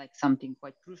development, like something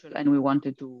quite crucial, and we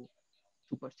wanted to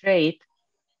portray it.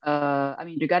 I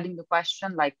mean, regarding the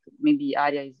question, like maybe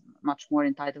Arya is much more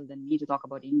entitled than me to talk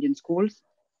about Indian schools.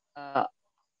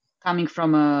 Coming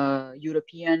from a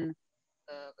European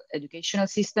educational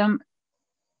system,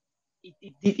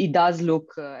 it does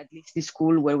look, at least the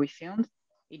school where we filmed,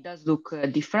 it does look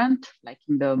different, like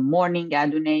in the morning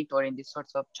adunate or in these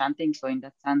sorts of chanting. So in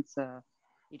that sense,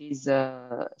 it is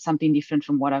something different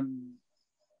from what I'm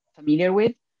familiar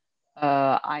with.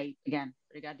 Again,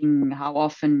 regarding how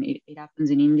often it happens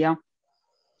in India,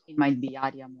 it might be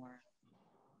Arya more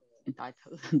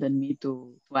entitled than me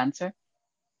to answer.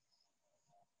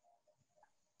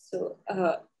 So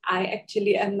I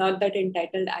actually am not that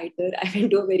entitled either. I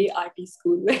went to a very arty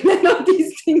school where none of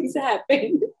these things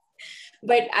happened.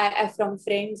 But I from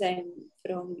friends and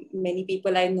from many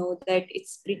people I know that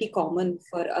it's pretty common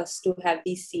for us to have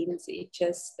these scenes. It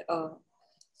just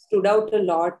stood out a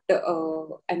lot,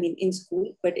 I mean, in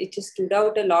school, but it just stood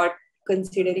out a lot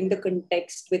considering the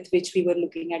context with which we were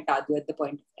looking at Dadu at the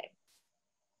point of time.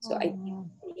 So I think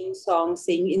singing songs,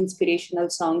 saying inspirational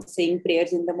songs, saying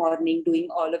prayers in the morning, doing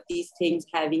all of these things,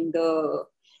 having the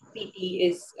PT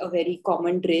is a very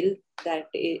common drill that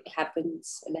it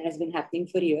happens, that has been happening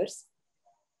for years.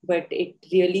 But it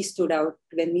really stood out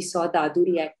when we saw Dadu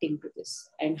reacting to this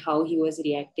and how he was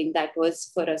reacting. That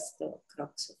was for us the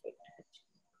crux of it.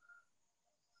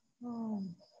 Oh,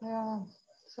 yeah.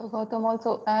 So Gautam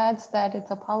also adds that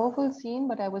it's a powerful scene,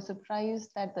 but I was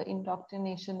surprised that the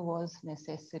indoctrination was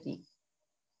necessary.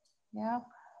 Yeah.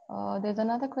 There's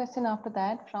another question after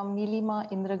that from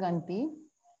Nilima Indraganti,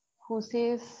 who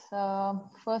says,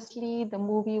 firstly, the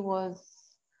movie was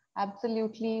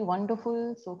absolutely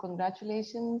wonderful. So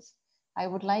congratulations. I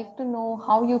would like to know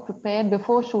how you prepared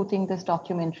before shooting this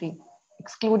documentary,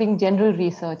 excluding general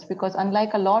research, because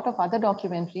unlike a lot of other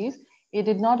documentaries, it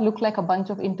did not look like a bunch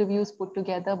of interviews put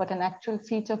together, but an actual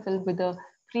feature film with a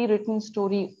pre-written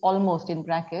story, almost in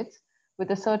brackets,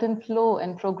 with a certain flow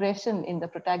and progression in the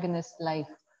protagonist's life.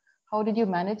 How did you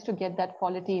manage to get that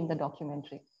quality in the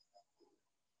documentary?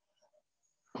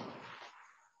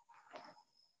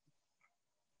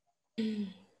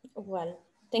 Well,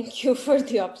 thank you for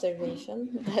the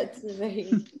observation. That's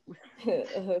very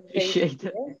Appreciate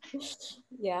it.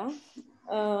 Yeah.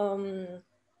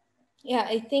 Yeah,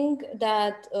 I think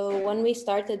that when we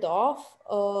started off,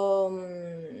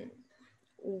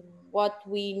 what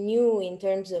we knew in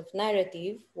terms of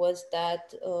narrative was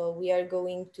that we are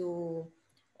going to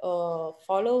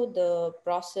follow the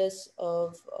process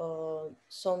of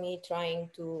Somi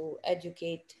trying to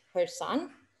educate her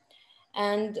son.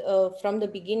 And from the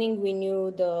beginning, we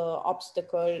knew the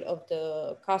obstacle of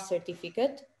the caste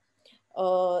certificate.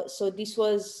 So this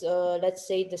was, let's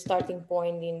say, the starting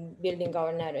point in building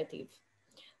our narrative.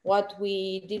 What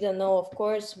we didn't know, of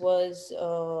course, was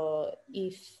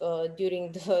if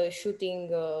during the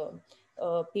shooting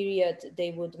period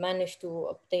they would manage to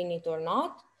obtain it or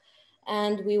not.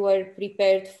 And we were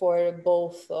prepared for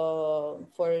both,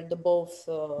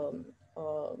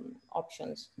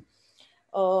 options.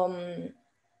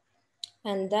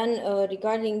 And then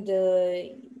regarding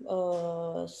the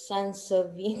sense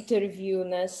of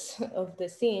interviewness of the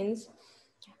scenes,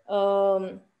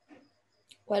 well,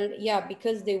 yeah,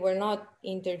 because they were not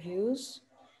interviews.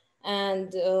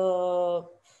 And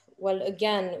well,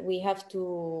 again, we have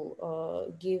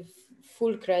to give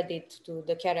full credit to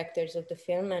the characters of the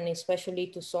film, and especially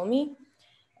to Somi,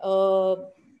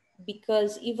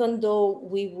 because even though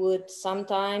we would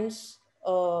sometimes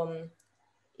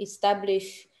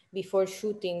establish before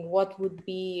shooting what would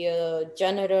be a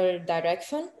general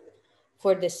direction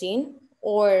for the scene,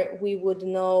 or we would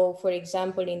know, for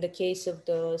example, in the case of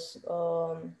the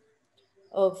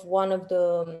of one of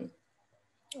the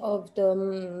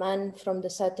man from the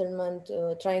settlement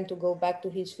trying to go back to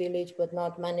his village but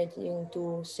not managing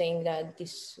to, saying that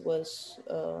this was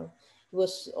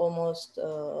almost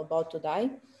about to die.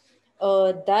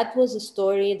 That was a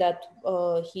story that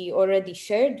he already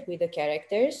shared with the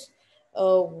characters.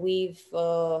 We've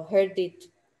heard it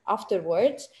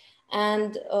afterwards,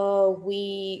 and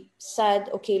we said,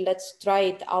 okay, let's try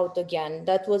it out again.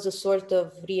 That was a sort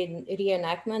of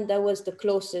reenactment. That was the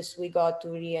closest we got to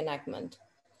reenactment.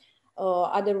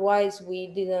 Otherwise, we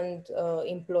didn't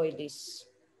employ this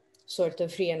sort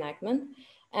of reenactment.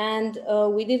 And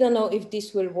we didn't know if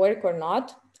this will work or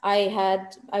not.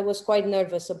 I was quite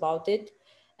nervous about it.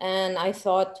 And I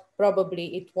thought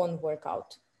probably it won't work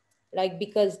out. Like,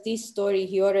 because this story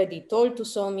he already told to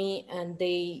Somi, and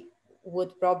they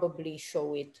would probably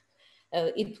show it.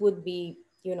 It would be,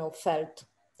 you know, felt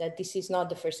that this is not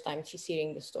the first time she's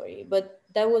hearing the story. But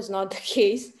that was not the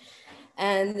case.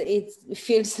 And it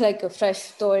feels like a fresh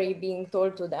story being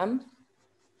told to them.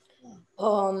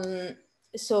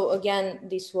 So again,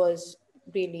 this was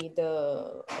really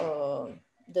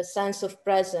the sense of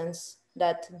presence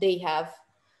that they have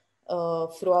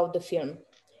throughout the film.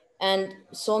 And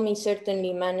Somi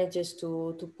certainly manages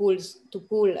to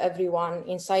pull everyone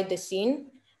inside the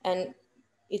scene, and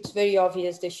it's very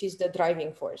obvious that she's the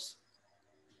driving force.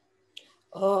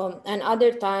 And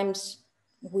other times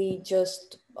we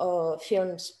just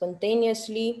film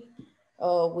spontaneously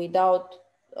without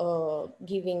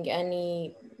giving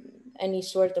any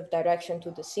sort of direction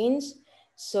to the scenes.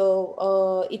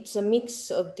 So it's a mix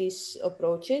of these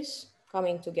approaches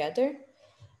coming together.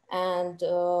 And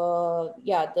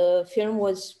yeah, the film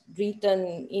was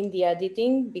written in the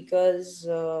editing because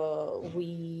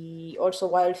we also,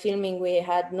 while filming, we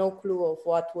had no clue of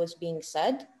what was being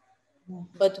said,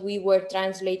 but we were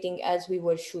translating as we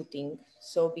were shooting.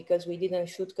 So because we didn't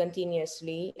shoot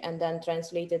continuously and then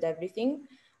translated everything,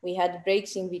 we had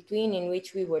breaks in between in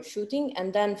which we were shooting,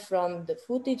 and then from the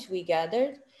footage we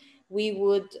gathered, we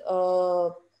would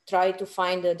try to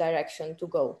find a direction to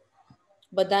go.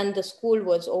 But then the school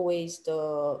was always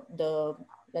the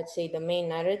let's say the main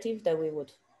narrative that we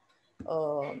would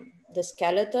the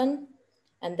skeleton,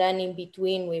 and then in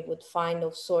between we would find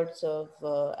all sorts of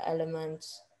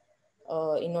elements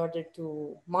in order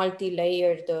to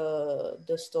multi-layer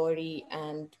the story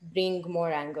and bring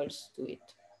more angles to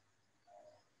it.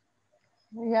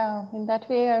 Yeah, in that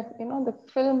way, you know, the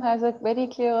film has a very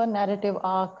clear narrative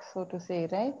arc, so to say,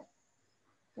 right?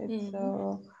 It's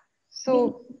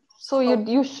so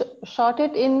you shot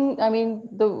it in. I mean,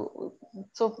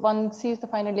 so one sees the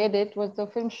final edit. Was the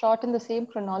film shot in the same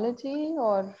chronology,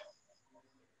 or?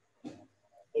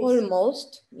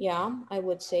 Almost, yeah, I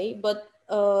would say. But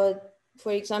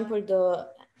for example, the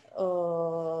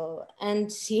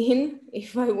end scene,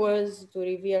 if I was to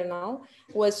reveal now,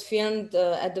 was filmed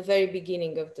at the very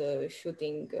beginning of the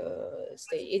shooting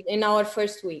stage, in our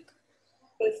first week.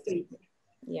 First week.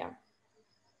 Yeah.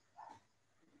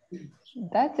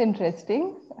 That's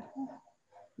interesting.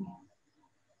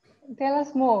 Tell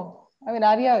us more. I mean,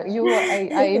 Arya,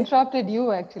 I interrupted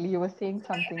you actually. You were saying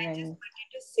something. I just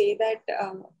wanted to say that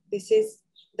this is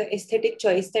the aesthetic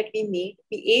choice that we made.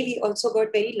 We also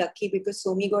got very lucky because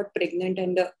Somi got pregnant,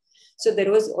 and so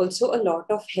there was also a lot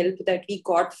of help that we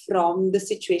got from the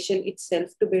situation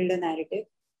itself to build a narrative.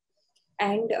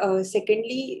 And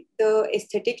secondly, the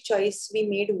aesthetic choice we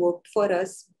made worked for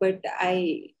us, but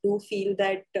I do feel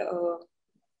that,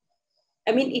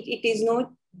 I mean, it is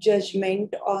no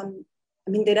judgment on,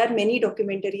 I mean, there are many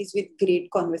documentaries with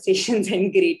great conversations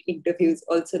and great interviews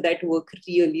also that work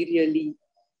really, really,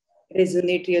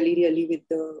 resonate really, really with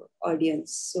the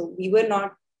audience. So we were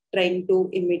not trying to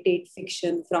imitate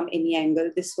fiction from any angle.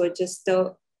 This was just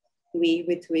the way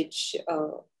with which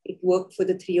it worked for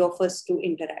the three of us to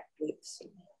interact with. So.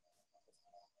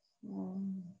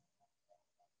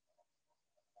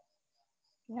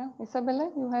 Yeah,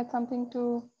 Isabella, you had something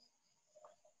to.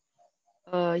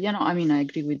 Yeah, no, I mean, I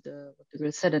agree with what the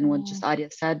girl said and what just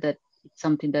Arya said, that it's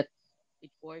something that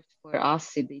it worked for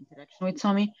us in the interaction with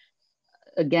Somi.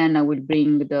 Again, I would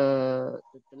bring the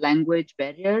language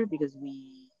barrier, because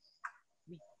we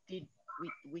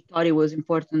thought it was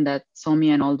important that Somi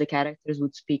and all the characters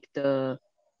would speak the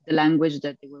language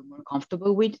that they were more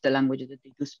comfortable with, the language that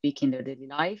they do speak in their daily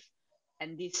life.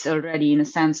 And this already, in a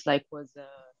sense, like was,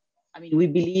 I mean, we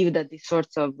believe that these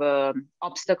sorts of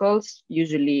obstacles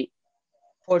usually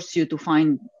force you to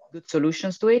find good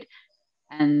solutions to it.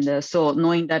 And so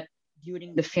knowing that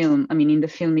during the film, I mean, in the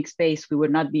filmic space, we were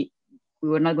not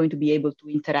going to be able to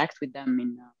interact with them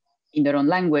in their own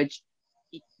language,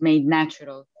 it made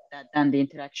natural that then the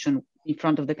interaction in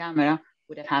front of the camera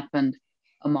would have happened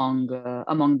among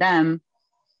them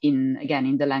in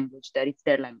the language that it's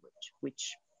their language,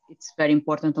 which it's very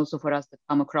important also for us to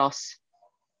come across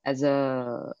as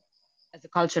a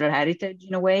cultural heritage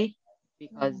in a way,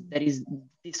 because there is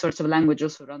these sorts of language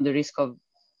also run the risk of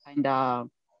kind of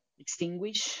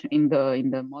extinguish in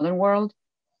the modern world.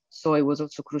 So it was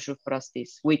also crucial for us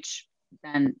this, which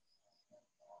then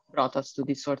brought us to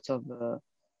these sorts of,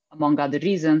 among other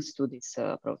reasons, to this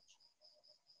approach.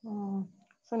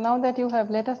 So now that you have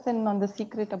let us in on the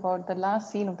secret about the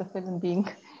last scene of the film being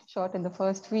shot in the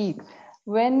first week,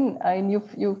 when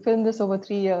you filmed this over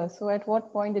 3 years, so at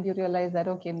what point did you realize that,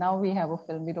 okay, now we have a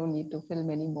film, we don't need to film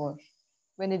anymore?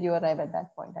 When did you arrive at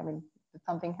that point? I mean, did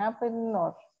something happen,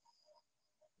 or?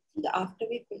 After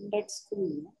we filmed at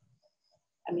school,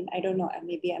 I mean, I don't know,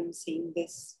 maybe I'm saying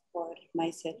this for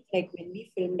myself, like when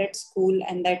we filmed at school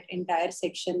and that entire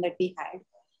section that we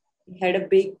had a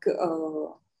big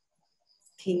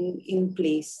thing in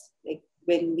place, like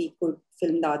when we could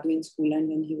film Dadu in school and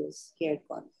when he had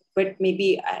gone. But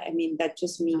maybe, I mean, that's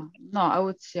just me. No, I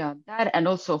would say that, and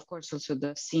also, of course, also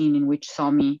the scene in which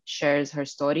Somi shares her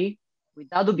story with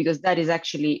Dadu, because that is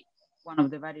actually one of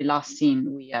the very last scenes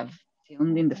we have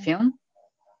filmed in the film.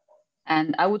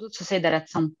 And I would also say that at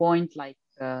some point, like,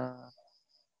 I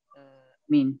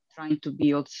mean, trying to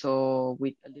be also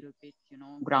with a little bit,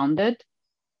 grounded.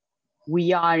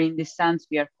 We are, in this sense,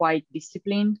 we are quite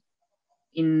disciplined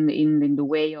in the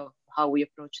way of how we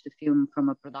approach the film from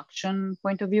a production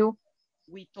point of view.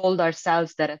 We told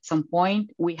ourselves that at some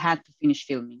point we had to finish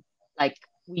filming. Like,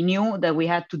 we knew that we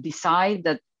had to decide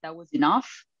that was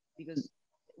enough, because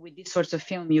with these sorts of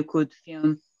film, you could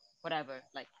film whatever,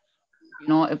 like, you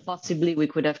know, if possibly we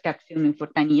could have kept filming for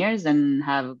 10 years and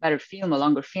have a better film, a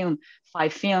longer film,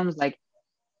 5 films, like,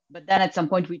 but then at some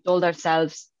point we told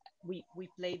ourselves, we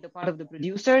played the part of the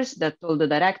producers that told the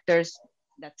directors,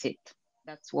 that's it.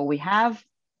 That's what we have.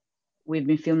 We've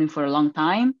been filming for a long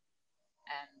time,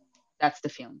 and that's the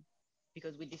film.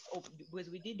 Because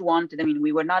we did want, I mean,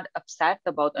 we were not upset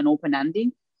about an open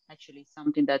ending, actually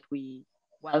something that we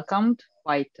welcomed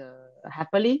quite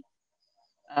happily.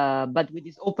 But with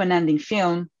this open ending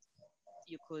film,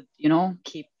 you could, you know,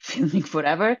 keep filming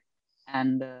forever.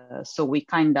 And so we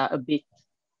kind of a bit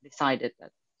decided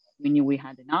that we knew we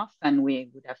had enough and we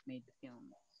would have made the film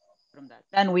from that.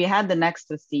 Then we had an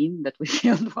extra scene that we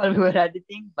filmed while we were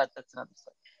editing, but that's another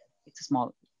story. It's a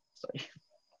small story.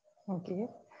 Okay.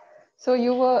 So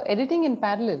you were editing in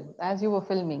parallel as you were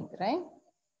filming, right?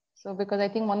 So because I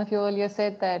think one of you earlier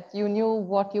said that you knew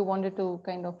what you wanted to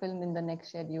kind of film in the next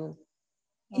schedule.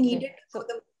 We needed to know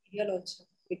the material also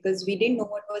because we didn't know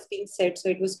what was being said. So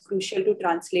it was crucial to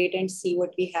translate and see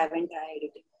what we have and try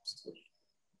editing.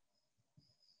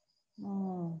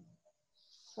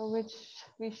 So which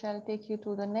we shall take you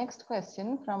to the next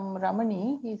question from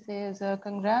Ramani. He says,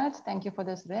 congrats, thank you for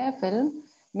this rare film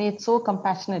made so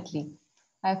compassionately.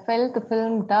 I felt the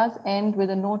film does end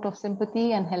with a note of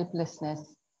sympathy and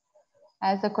helplessness.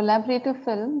 As a collaborative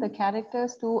film, the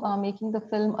characters too are making the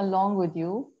film along with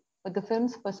you, but the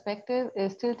film's perspective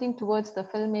is tilting towards the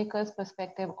filmmaker's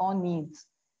perspective or needs.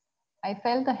 I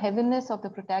felt the heaviness of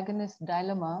the protagonist's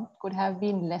dilemma could have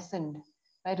been lessened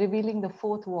by revealing the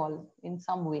fourth wall in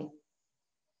some way.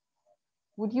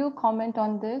 Would you comment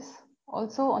on this?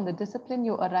 Also on the discipline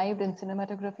you arrived in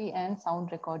cinematography and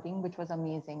sound recording, which was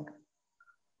amazing.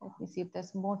 Let me see if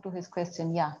there's more to his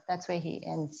question. Yeah, that's where he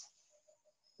ends.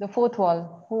 The fourth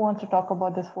wall. Who wants to talk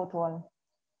about this fourth wall?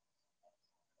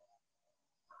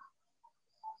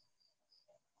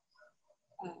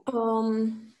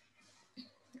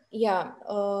 Yeah,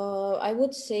 I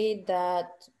would say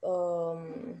that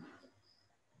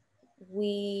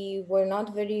we were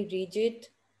not very rigid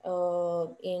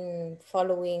in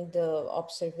following the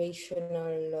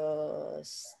observational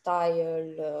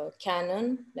style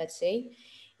canon, let's say,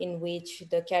 in which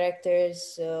the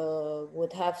characters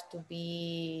would have to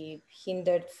be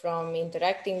hindered from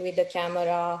interacting with the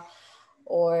camera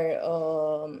or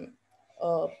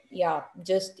yeah,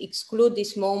 just exclude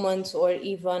these moments or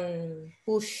even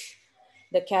push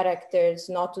the characters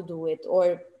not to do it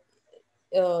or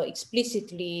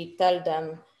explicitly tell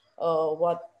them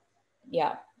what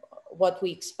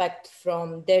we expect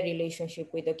from their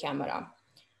relationship with the camera.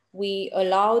 We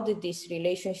allowed this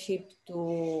relationship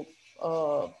to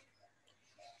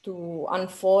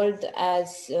unfold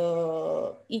as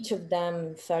each of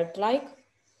them felt like.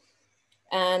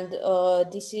 And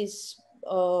this is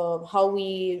how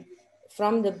we,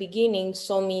 from the beginning,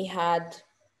 Somi had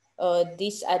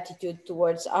this attitude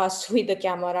towards us with the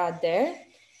camera there.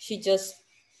 She just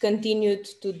continued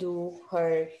to do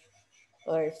her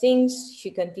things.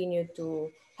 She continued to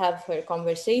have her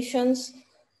conversations.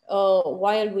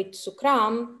 While with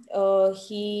Sukram,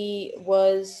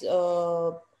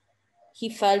 he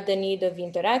felt the need of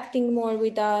interacting more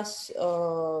with us.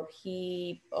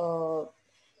 He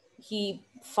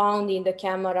found in the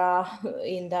camera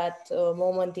in that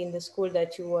moment in the school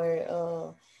that you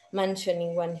were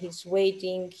mentioning, when he's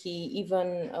waiting, he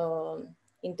even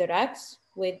interacts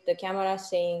with the camera,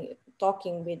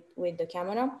 talking with the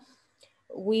camera,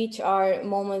 which are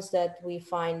moments that we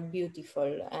find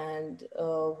beautiful. And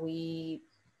we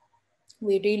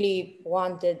really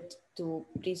wanted to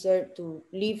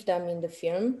leave them in the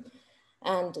film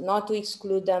and not to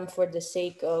exclude them for the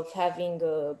sake of having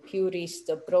a purist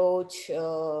approach,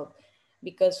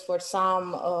 because for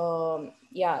some,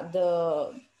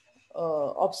 the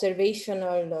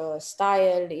observational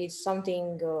style is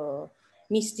something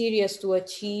mysterious to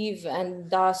achieve and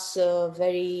thus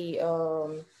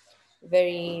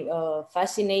very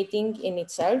fascinating in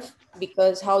itself,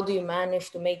 because how do you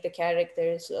manage to make the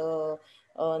characters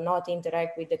not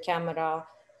interact with the camera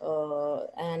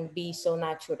and be so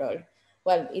natural?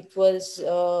 Well, it was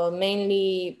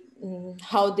mainly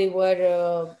how they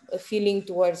were feeling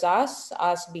towards us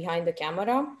behind the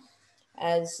camera,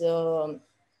 as of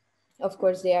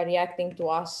course they are reacting to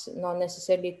us, not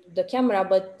necessarily to the camera,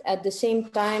 but at the same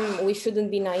time we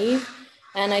shouldn't be naive.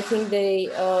 And I think they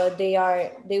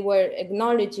were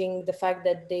acknowledging the fact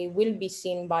that they will be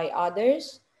seen by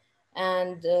others,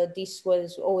 and this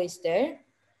was always there.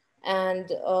 And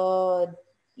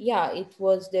it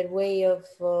was their way of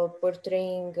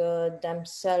portraying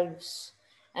themselves.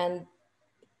 And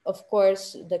of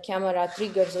course, the camera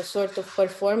triggers a sort of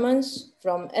performance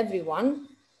from everyone.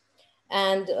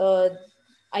 And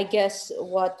I guess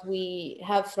what we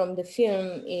have from the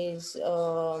film is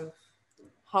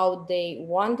how they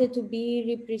wanted to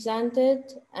be represented,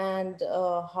 and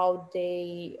how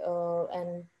they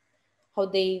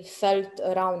felt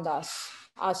around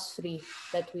us three,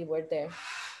 that we were there.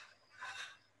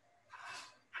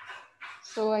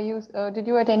 So did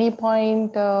you at any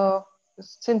point,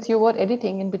 since you were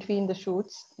editing in between the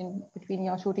shoots, in between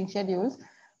your shooting schedules,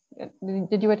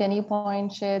 did you at any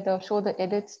point show the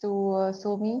edits to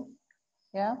Somi?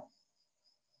 Yeah.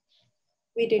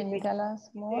 We did. Can you tell us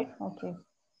more? Okay.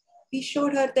 We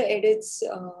showed her the edits.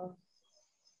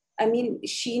 I mean,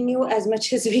 she knew as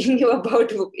much as we knew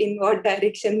about in what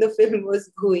direction the film was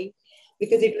going,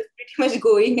 because it was pretty much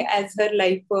going as her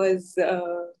life was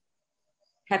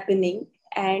happening.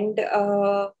 And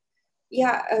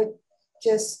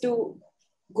just to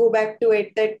go back to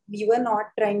it, that we were not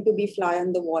trying to be fly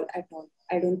on the wall at all.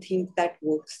 I don't think that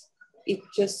works. It's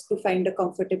just to find a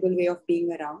comfortable way of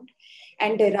being around.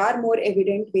 And there are more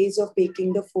evident ways of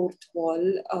breaking the fourth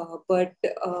wall, but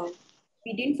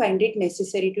we didn't find it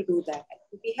necessary to do that.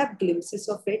 We have glimpses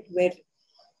of it where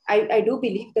I do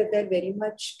believe that they're very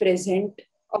much present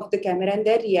of the camera, and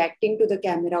they're reacting to the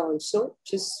camera also.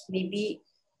 Just maybe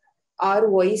our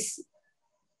voice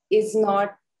is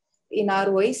not in our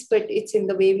voice, but it's in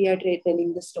the way we are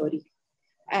telling the story.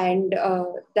 And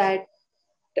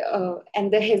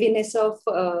and the heaviness of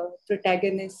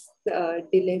protagonist's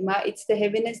dilemma, it's the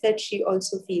heaviness that she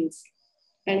also feels.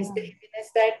 And it's the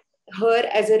heaviness that her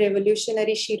as a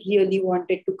revolutionary, she really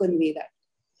wanted to convey that.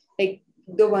 Like,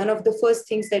 one of the first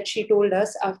things that she told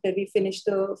us after we finished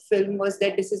the film was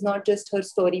that this is not just her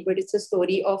story, but it's a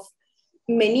story of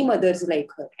many mothers like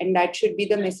her. And that should be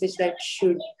the message that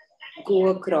should go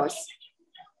across.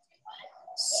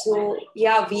 So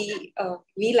yeah, we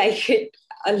like it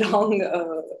along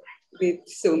with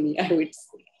Somi, I would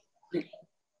say.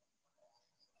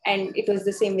 And it was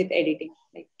the same with editing.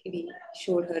 Like, we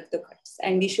showed her the cuts,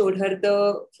 and we showed her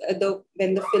the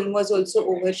when the film was also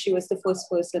over, she was the first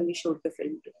person we showed the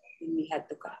film to when we had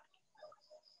the cut.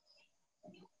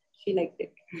 She liked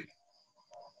it.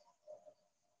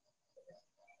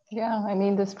 Yeah, I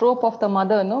mean, the trope of the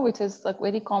mother, no, which is a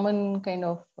very common kind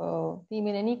of theme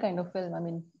in any kind of film. I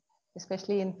mean,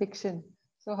 especially in fiction.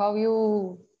 So how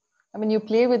you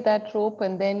play with that trope,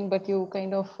 but you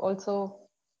kind of also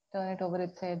turn it over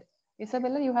its head.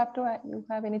 Isabella, you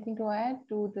have anything to add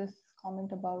to this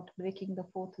comment about breaking the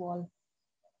fourth wall,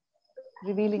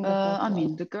 revealing the fourth wall? I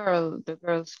mean, the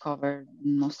girls covered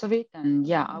most of it, and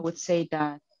yeah, I would say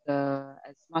that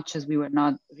as much as we were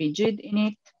not rigid in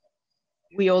it,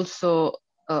 we also,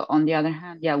 on the other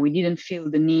hand, we didn't feel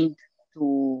the need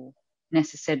to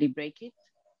necessarily break it.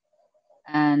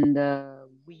 And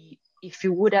if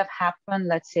it would have happened,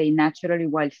 let's say naturally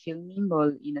while filming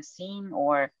or in a scene,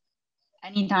 or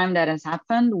any time that has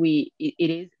happened,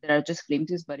 there are just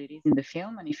glimpses, but it is in the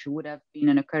film. And if it would have been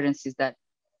an occurrences that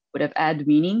would have added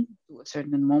meaning to a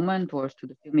certain moment or to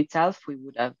the film itself, we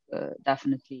would have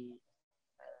definitely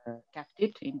kept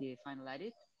it in the final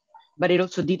edit. But it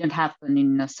also didn't happen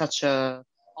in such a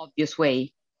obvious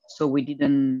way, so we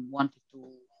didn't want it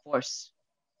to force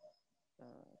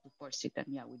it, and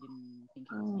we didn't think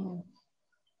it was needed.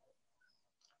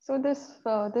 So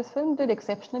this film did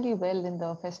exceptionally well in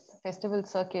the festival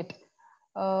circuit.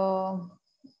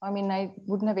 I mean, I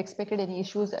wouldn't have expected any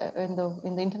issues in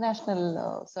the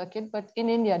international circuit, but in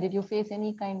India, did you face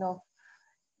any kind of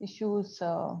issues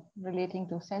relating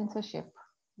to censorship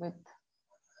with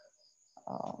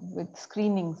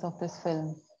screenings of this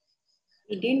film?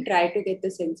 We didn't try to get the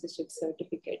censorship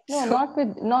certificate. No,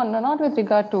 not with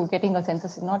regard to getting a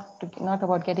censorship, not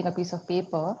about getting a piece of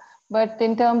paper, but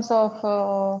in terms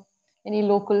of any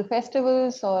local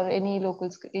festivals or any local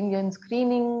Indian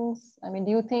screenings. I mean,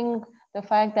 do you think the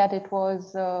fact that it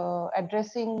was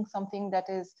addressing something that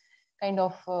is kind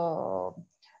of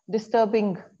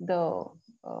disturbing the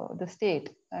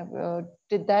state,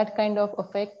 did that kind of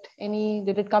affect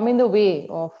did it come in the way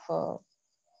of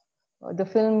the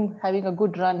film having a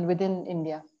good run within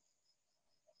India?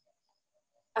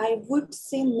 I would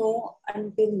say no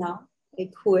until now.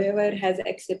 Like, whoever has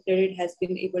accepted it has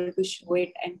been able to show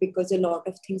it, and because a lot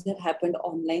of things have happened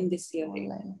online this year,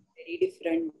 very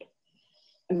different.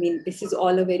 I mean, this is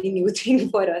all a very new thing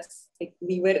for us. Like,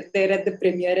 we were there at the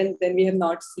premiere, and then we have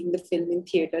not seen the film in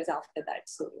theaters after that.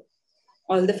 So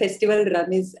all the festival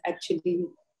run is actually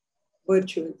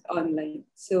virtual, online.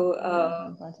 So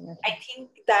I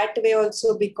think that way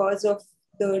also, because of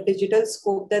the digital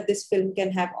scope that this film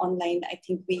can have online, I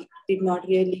think we did not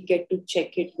really get to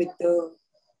check it with the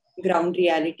ground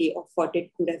reality of what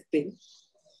it could have been.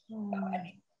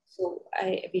 So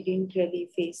we didn't really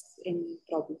face any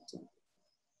problems.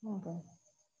 Okay.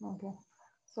 Okay.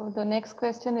 So the next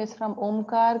question is from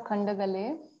Omkar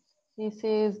Khandagale. He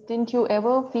says, didn't you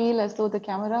ever feel as though the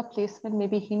camera placement may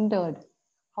be hindered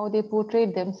how they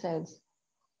portrayed themselves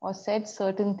or said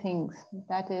certain things?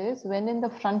 That is, when in the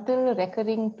frontal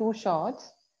recurring two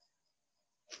shots,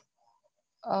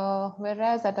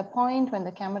 whereas at a point when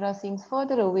the camera seems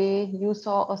further away, you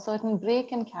saw a certain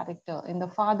break in character in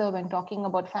the father when talking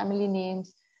about family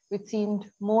names, which seemed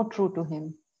more true to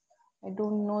him. I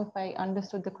don't know if I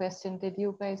understood the question. Did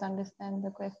you guys understand the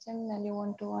question and you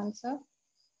want to answer?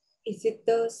 Is it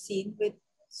the scene with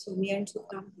Somi and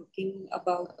Sushma talking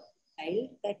about child?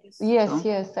 That is. Yes,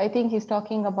 yes. I think he's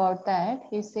talking about that.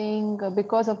 He's saying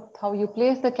because of how you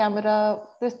place the camera,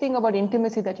 this thing about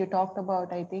intimacy that you talked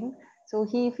about, I think. So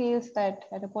he feels that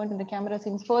at a point when the camera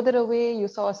seems further away, you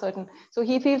saw a certain. So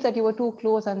he feels that you were too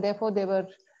close and therefore they were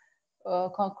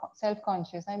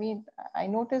self-conscious. I mean, I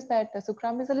noticed that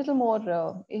Sukram is a little more,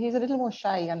 he's a little more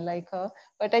shy, unlike her.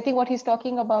 But I think what he's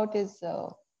talking about is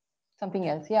something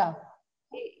else. Yeah.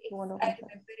 I remember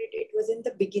it was in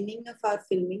the beginning of our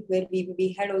filming where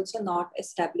we had also not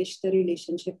established the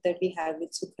relationship that we have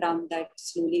with Sukram that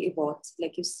slowly evolves.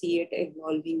 Like you see it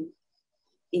evolving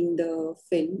in the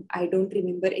film. I don't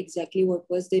remember exactly what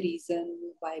was the reason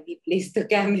why we placed the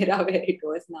camera where it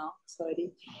was now.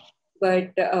 Sorry.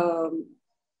 But it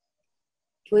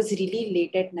was really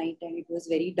late at night and it was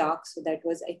very dark. So that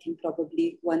was, I think,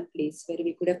 probably one place where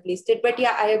we could have placed it. But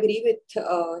yeah, I agree with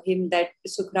him that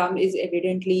Sukram is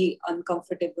evidently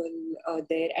uncomfortable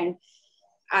there. And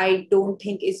I don't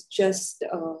think it's just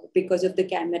because of the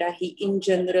camera. He, in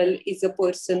general, is a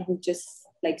person who just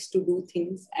likes to do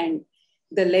things. And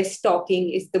the less talking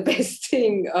is the best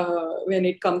thing when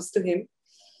it comes to him.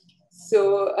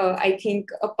 So I think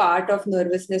a part of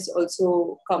nervousness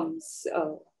also comes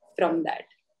from that.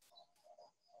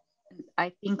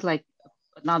 I think like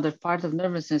another part of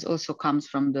nervousness also comes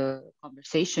from the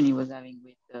conversation he was having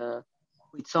with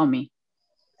Somi.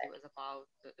 It was about,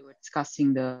 they were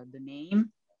discussing the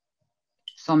name.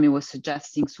 Somi was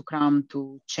suggesting Sukram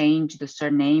to change the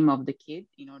surname of the kid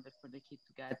in order for the kid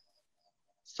to get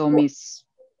Somi's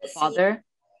father.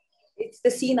 It's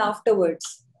the scene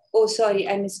afterwards. Oh, sorry,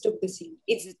 I mistook the scene.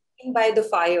 It's the scene by the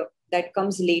fire that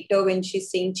comes later when she's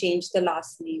saying change the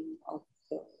last name of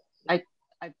the...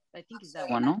 I think it's that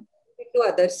one, no?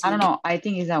 I don't know. I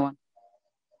think it's that one.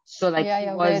 So like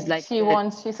she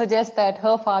suggests that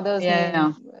her father's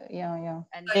name. Yeah.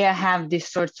 And they have this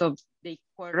sort of, they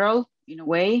quarrel in a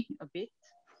way a bit.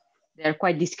 They're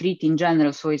quite discreet in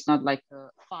general, so it's not like a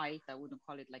fight. I wouldn't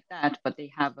call it like that, but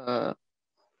they have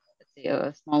let's say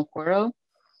a small quarrel.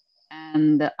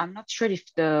 And I'm not sure if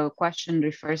the question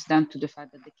refers then to the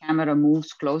fact that the camera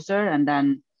moves closer and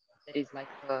then there is like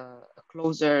a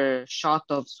closer shot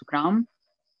of Sukram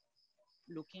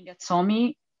looking at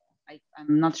Somi.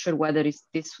 I'm not sure whether it's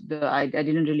this, I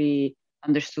didn't really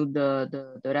understood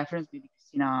the reference. Maybe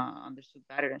Cristina understood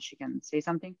better and she can say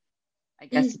something. I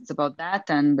guess it's about that.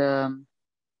 And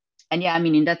yeah, I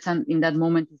mean, in that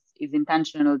moment is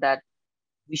intentional that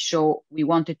we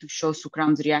wanted to show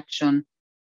Sukram's reaction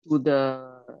to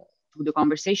the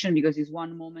conversation, because it's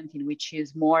one moment in which he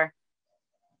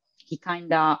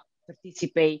kind of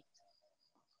participates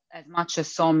as much as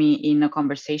Somi in a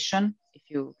conversation, if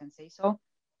you can say so.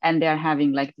 And they're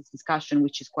having like this discussion,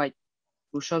 which is quite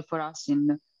crucial for us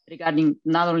regarding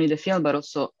not only the film, but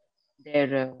also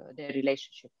their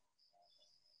relationship.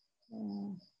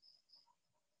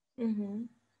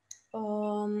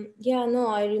 Yeah, no,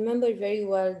 I remember very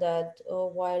well that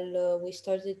while we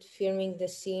started filming the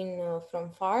scene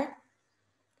from far,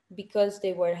 because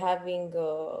they were having,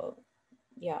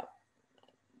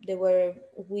 they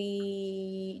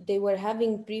were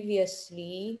having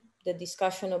previously the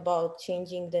discussion about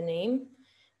changing the name,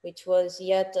 which was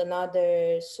yet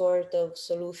another sort of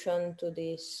solution to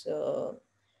this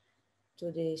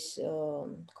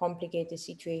complicated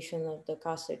situation of the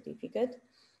caste certificate.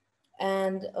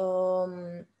 And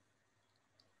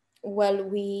well,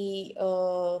 we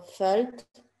felt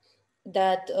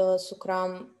that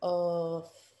Sukram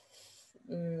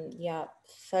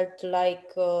felt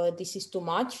like this is too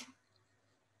much.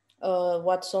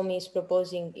 What Somi is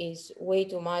proposing is way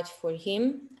too much for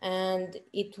him, and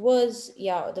it was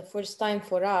the first time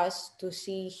for us to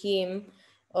see him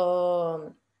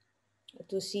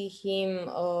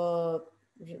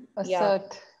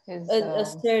assert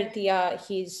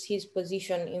his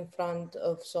position in front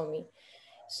of Somi.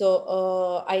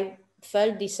 So I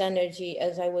felt this energy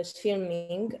as I was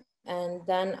filming, and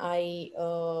then I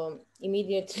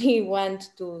immediately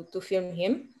went to film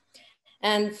him.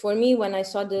 And for me, when I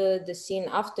saw the scene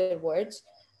afterwards,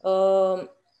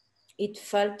 it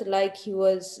felt like he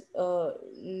was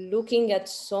looking at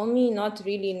Somi, not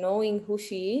really knowing who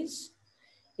she is.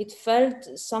 It felt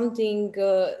something,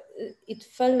 it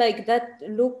felt like that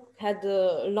look had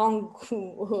a long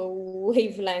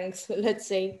wavelength, let's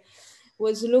say,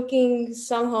 was looking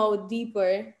somehow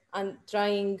deeper and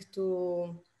trying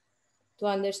to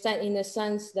understand, in a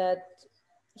sense that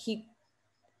he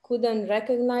couldn't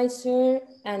recognize her,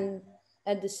 and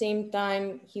at the same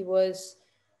time he was,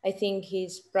 I think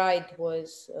his pride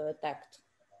was attacked.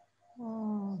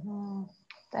 Mhm.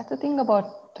 That's the thing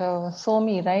about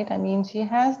Somi, right? I mean, she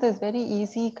has this very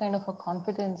easy kind of a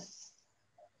confidence.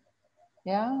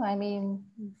 Yeah, I mean,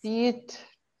 be it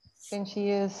when she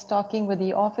is talking with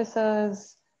the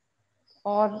officers,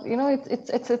 or you know,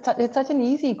 it's such an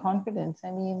easy confidence.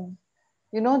 I mean,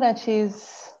 you know that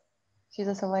she's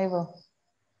a survivor.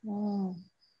 Mm.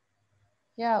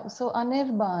 Yeah, so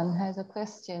Anirban has a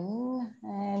question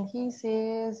and he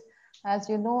says, as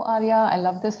you know, Arya, I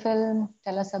love this film.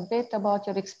 Tell us a bit about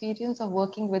your experience of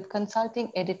working with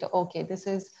consulting editor. Okay, this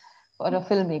is for a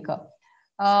filmmaker.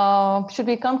 Should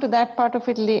we come to that part of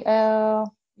it?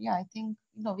 Yeah, I think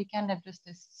we can address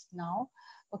this now.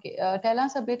 Okay, tell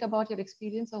us a bit about your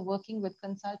experience of working with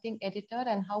consulting editor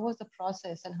and how was the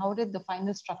process and how did the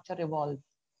final structure evolve?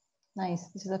 Nice.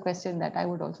 This is a question that I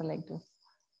would also like to.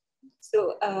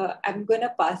 So I'm going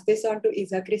to pass this on to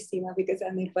Cristina, because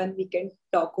Anirban, we can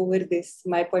talk over this,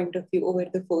 my point of view, over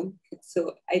the phone.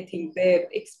 So I think their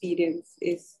experience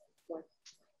is what.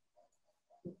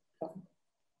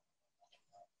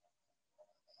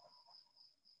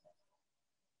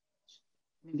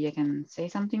 Maybe I can say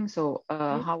something. So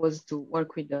how was to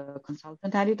work with the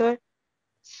consultant editor?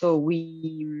 So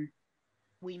we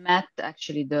met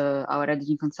actually our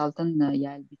editing consultant,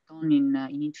 Yael Bitton, in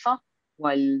IDFA,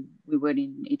 while we were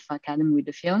in IDFA Academy with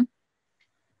the film.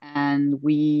 And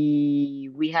they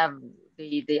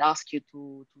ask you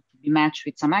to be matched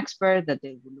with some expert that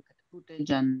they will look at the footage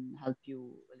and help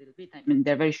you a little bit. I mean,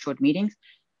 they're very short meetings.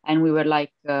 And we were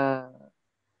like, we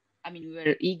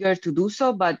were eager to do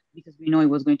so, but because we know it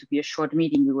was going to be a short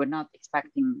meeting, we were not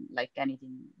expecting like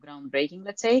anything groundbreaking,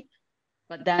 let's say.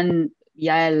 But then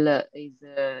Yael is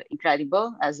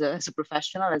incredible as a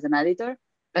professional, as an editor.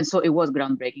 And so it was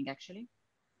groundbreaking, actually.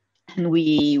 And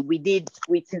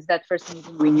since that first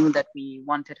meeting, we knew that we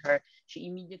wanted her. She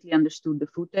immediately understood the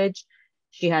footage.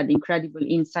 She had incredible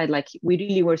insight. Like, we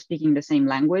really were speaking the same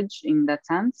language in that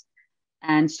sense.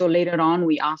 And so later on,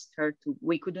 we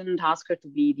couldn't ask her to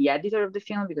be the editor of the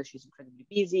film because she's incredibly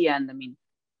busy. And I mean,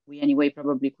 we anyway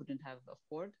probably couldn't have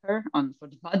afforded her for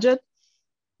the budget.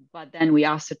 But then we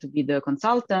asked her to be the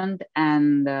consultant.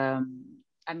 And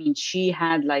she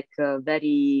had like a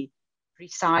very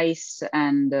precise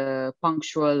and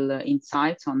punctual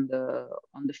insights on the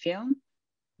film.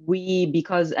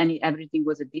 Because everything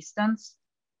was a distance,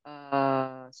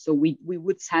 so we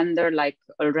would send her like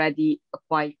already a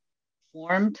quite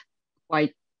formed,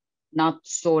 quite not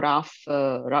so rough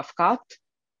cut,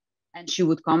 and she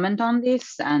would comment on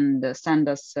this and send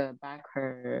us back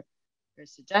her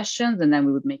suggestions, and then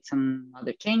we would make some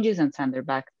other changes and send her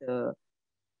back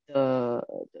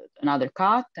another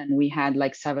cut. And we had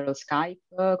like several Skype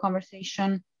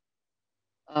conversation.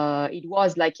 It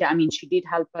was like, she did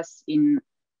help us in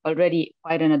already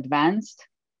quite an advanced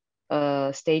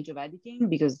stage of editing,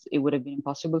 because it would have been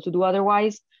impossible to do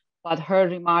otherwise. But her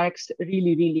remarks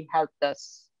really, really helped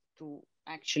us to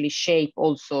actually shape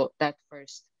also that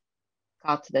first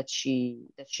cut that she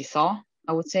saw,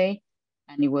 I would say.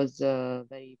 And it was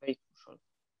very, very crucial.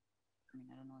 I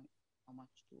don't know how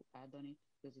much to add on it,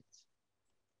 because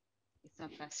it's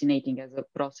not fascinating as a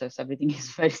process. Everything is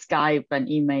very Skype and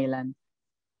email and.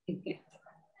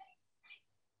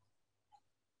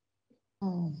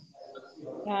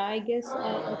 Yeah, I guess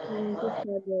I can just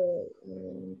add a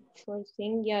short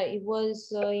thing. Yeah, it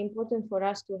was important for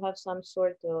us to have some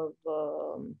sort of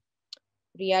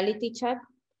reality check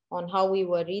on how we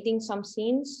were reading some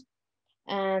scenes.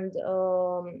 And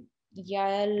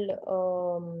Yael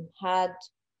had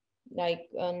like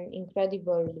an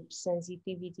incredible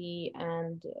sensitivity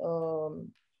and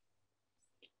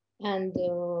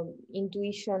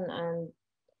intuition, and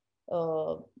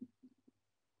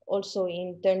also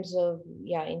in terms of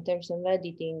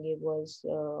editing, it was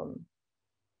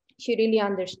she really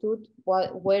understood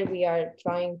where we are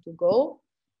trying to go,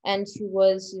 and she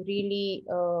was really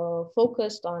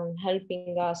focused on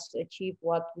helping us achieve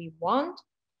what we want.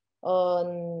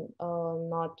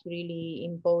 not really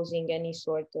imposing any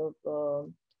sort of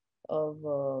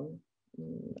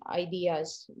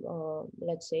ideas,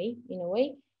 let's say, in a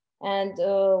way. And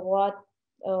what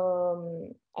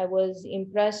I was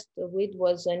impressed with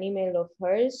was an email of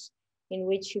hers in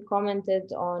which she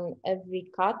commented on every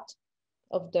cut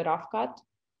of the rough cut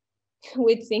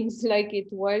with things like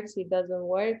it works, it doesn't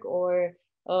work, or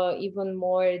even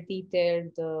more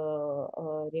detailed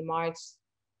remarks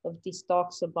of these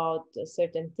talks about a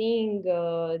certain thing,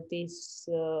 this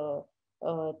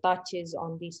touches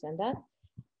on this and that.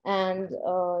 And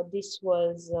this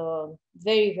was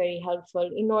very, very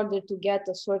helpful in order to get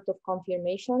a sort of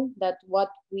confirmation that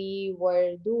what we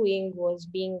were doing was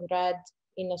being read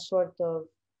in a sort of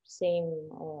same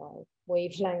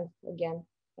wavelength again.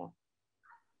 Yeah.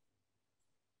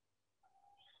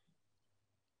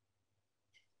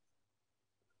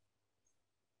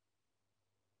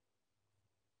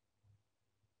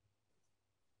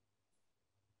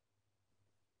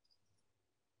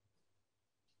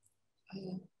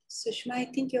 Sushma, I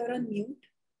think you're on mute.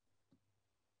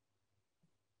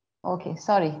 Okay,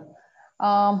 sorry.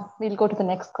 We'll go to the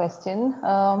next question.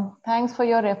 Thanks for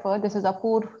your effort. This is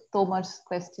Apur Tomar's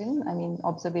question,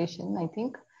 observation, I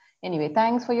think. Anyway,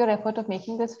 thanks for your effort of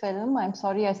making this film. I'm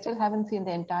sorry, I still haven't seen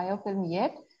the entire film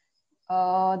yet.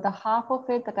 The half of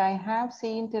it that I have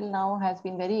seen till now has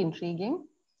been very intriguing.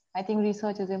 I think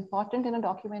research is important in a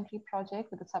documentary project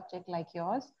with a subject like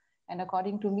yours. And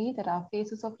according to me, there are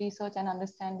phases of research and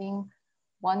understanding.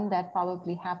 One that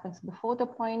probably happens before the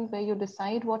point where you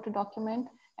decide what to document,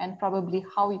 and probably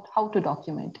how to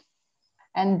document.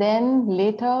 And then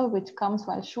later, which comes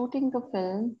while shooting the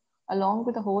film, along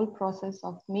with the whole process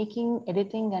of making,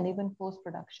 editing, and even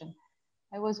post-production.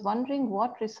 I was wondering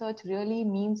what research really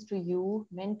means to you,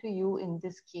 meant to you in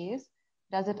this case.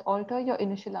 Does it alter your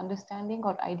initial understanding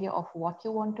or idea of what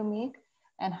you want to make?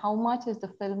 And how much is the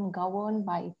film governed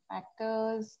by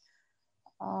factors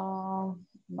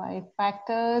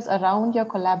around your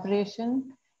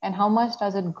collaboration? And how much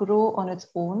does it grow on its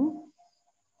own?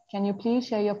 Can you please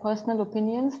share your personal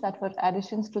opinions that were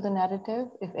additions to the narrative,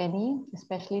 if any,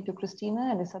 especially to Cristina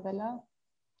and Isabella?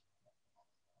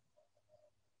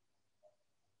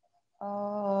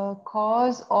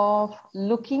 Cause of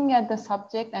looking at the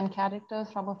subject and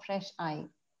characters from a fresh eye.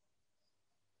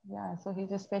 Yeah, so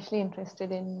he's especially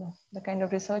interested in the kind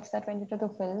of research that went into the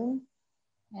film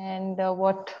and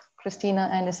what Cristina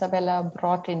and Isabella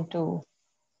brought into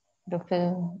the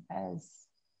film as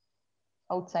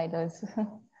outsiders.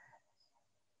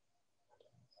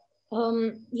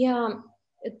 Yeah,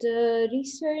 the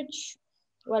research,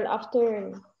 well,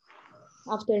 after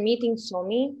meeting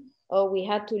Somi, we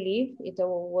had to leave. It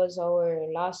was our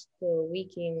last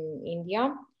week in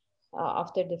India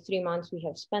after the 3 months we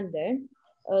have spent there.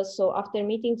 So after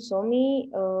meeting Somi,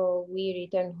 we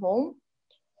returned home,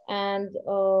 and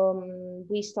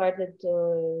we started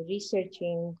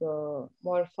researching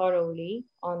more thoroughly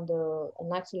on the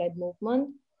Naxalite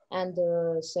movement and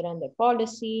the surrender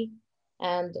policy,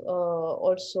 and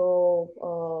also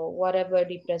whatever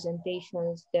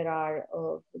representations there are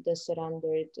of the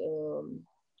surrendered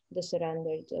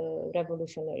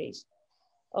revolutionaries.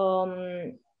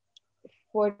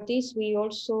 For this, we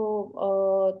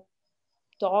also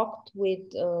talked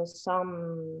with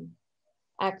some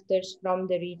actors from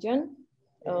the region,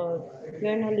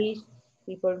 journalists,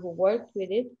 people who worked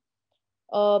with it.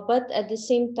 But at the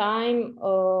same time,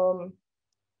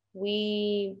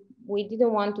 we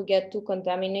didn't want to get too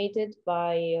contaminated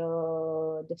by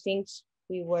the things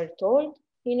we were told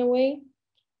in a way.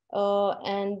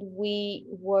 And we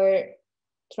were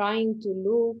trying to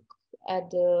look at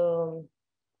the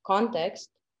context,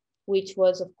 which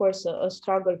was, of course, a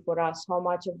struggle for us, how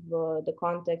much of the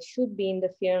context should be in the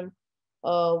film,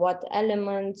 what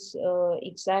elements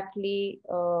exactly,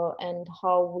 and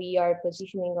how we are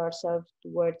positioning ourselves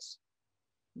towards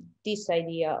this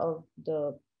idea of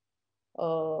the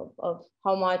of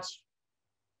how much,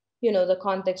 you know, the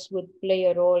context would play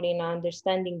a role in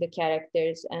understanding the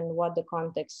characters and what the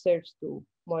context serves to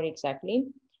more exactly.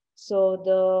 So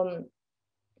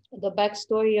the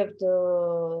backstory of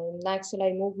the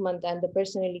Naxalite movement and the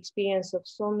personal experience of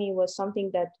Somi was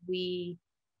something that we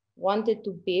wanted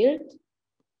to build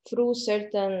through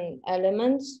certain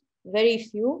elements, very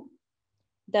few,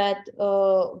 that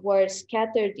were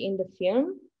scattered in the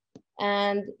film.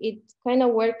 And it kind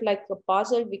of worked like a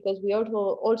puzzle, because we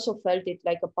also felt it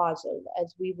like a puzzle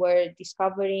as we were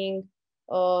discovering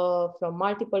from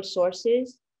multiple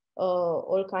sources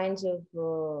all kinds of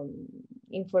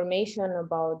information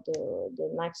about the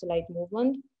Naxalite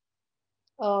movement.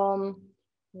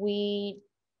 We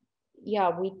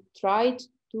tried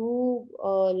to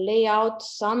lay out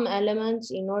some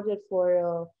elements in order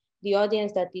for the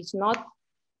audience that is not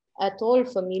at all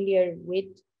familiar with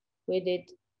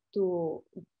it to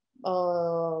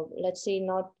let's say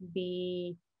not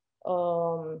be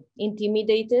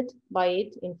intimidated by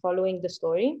it in following the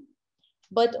story,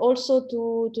 but also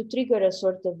to trigger a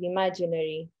sort of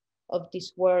imaginary of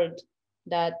this world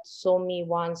that Somi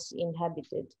once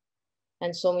inhabited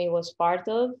and Somi was part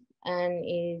of and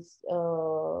is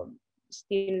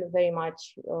still very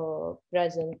much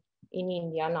present in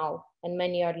India now, and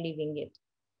many are living it.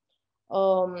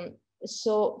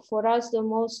 So for us, the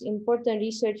most important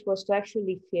research was to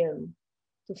actually film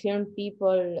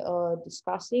people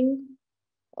discussing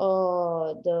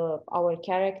our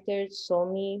characters,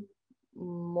 Somi,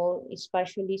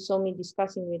 especially Somi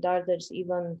discussing with others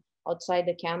even outside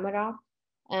the camera,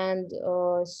 and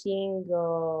seeing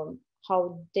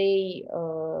how they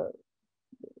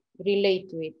relate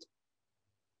to it.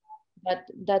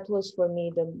 That was for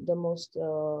me the most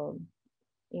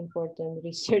important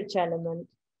research element,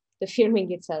 the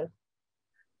filming itself.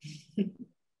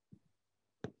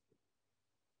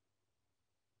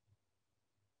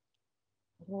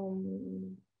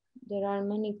 There are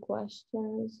many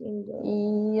questions in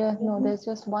the... Yeah, no, there's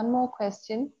just one more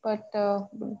question, but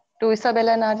do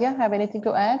Isabella and Arya have anything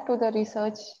to add to the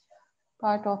research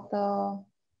part of the...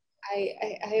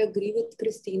 I agree with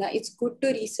Cristina. It's good to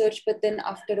research, but then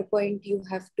after a point, you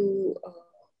have to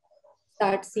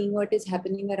start seeing what is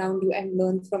happening around you and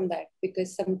learn from that.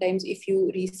 Because sometimes if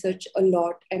you research a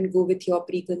lot and go with your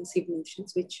preconceived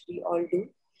notions, which we all do,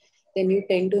 then you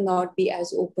tend to not be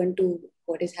as open to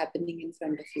what is happening in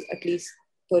front of you. At least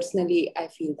personally, I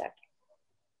feel that.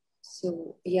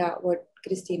 So yeah, what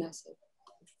Cristina said,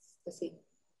 it's the same.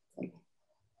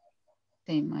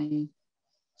 Same, I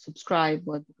subscribe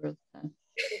what the girl said.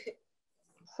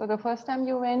 So the first time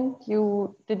you went,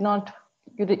 you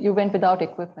went without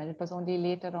equipment. It was only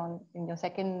later on in your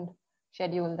second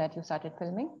schedule that you started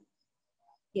filming?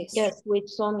 Yes, with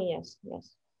Somi, yes.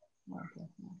 Okay.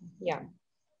 Yeah.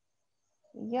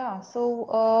 Yeah,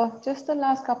 so just the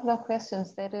last couple of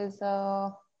questions. There is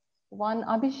one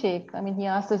Abhishek. I mean, he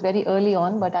asked this very early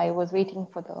on, but I was waiting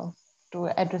to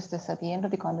address this at the end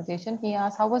of the conversation. He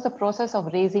asked, how was the process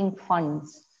of raising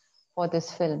funds for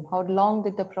this film? How long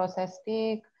did the process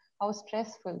take? How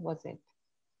stressful was it?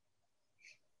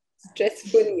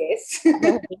 Stressful, yes.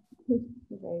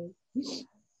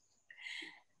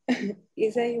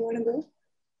 Isa, you want to go?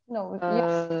 No.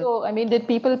 Yeah. So, I mean, did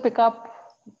people pick up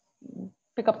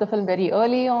the film very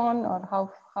early on, or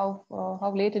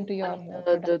how late into your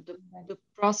the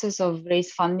process of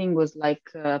raise funding was like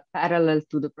parallel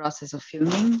to the process of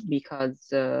filming, because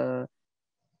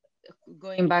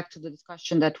going back to the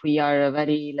discussion that we are a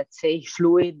very, let's say,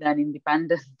 fluid and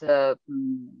independent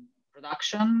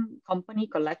production company,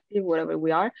 collective, whatever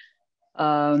we are,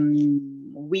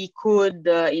 we could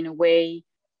in a way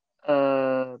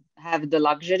have the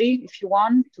luxury, if you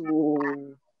want,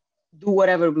 to do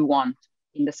whatever we want,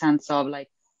 in the sense of like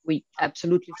we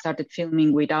absolutely started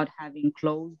filming without having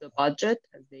closed the budget,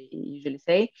 as they usually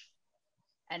say.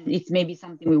 And it's maybe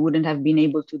something we wouldn't have been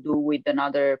able to do with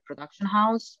another production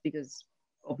house because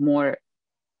of more,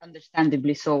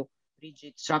 understandably so,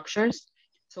 rigid structures.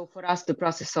 So for us, the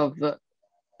process of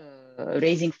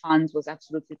raising funds was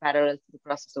absolutely parallel to the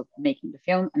process of making the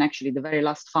film. And actually the very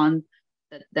last fund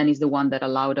that then is the one that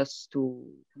allowed us to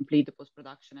complete the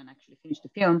post-production and actually finish the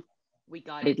film, we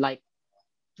got it like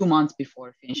 2 months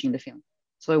before finishing the film.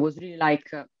 So it was really like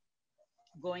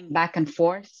going back and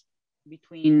forth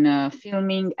between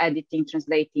filming, editing,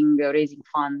 translating, raising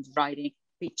funds, writing,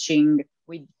 pitching.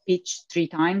 We pitched 3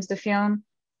 times the film.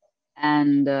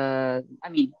 And I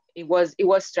mean, it was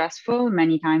stressful.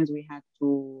 Many times we had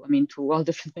to, I mean, to all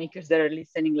the filmmakers that are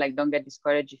listening, like, don't get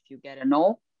discouraged if you get a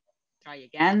no, try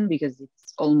again, because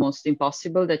it's almost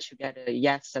impossible that you get a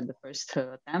yes at the first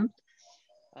attempt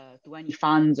to any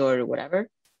funds or whatever.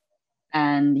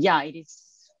 And yeah, it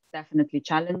is definitely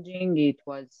challenging. It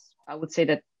was, I would say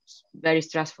that very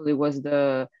stressful. It was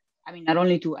I mean, not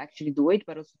only to actually do it,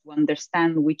 but also to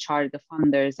understand which are the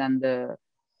funders and the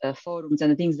forums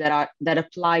and the things that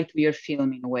apply to your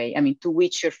film in a way. I mean, to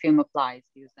which your film applies,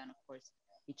 because then of course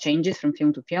it changes from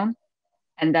film to film.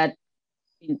 And that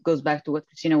it goes back to what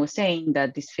Cristina was saying,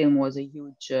 that this film was a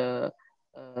huge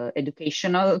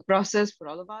educational process for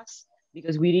all of us,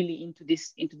 because we really into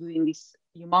doing this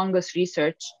humongous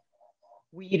research,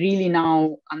 we really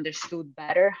now understood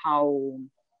better how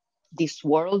this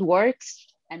world works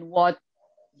and what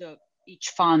each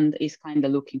fund is kind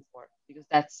of looking for, because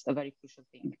that's a very crucial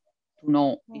thing to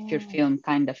know if your film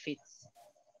kind of fits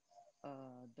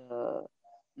the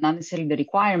not necessarily the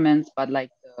requirements, but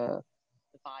like the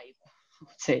vibe, I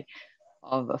would say,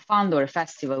 of a fund or a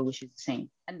festival, which is the same.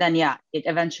 And then, yeah, it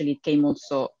eventually came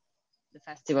also the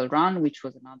festival run, which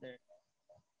was another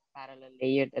parallel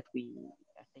layer that we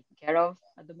are taking care of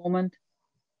at the moment.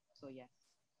 So yes,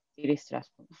 it is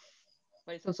stressful,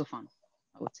 but it's also fun,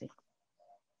 I would say.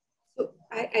 So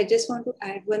I just want to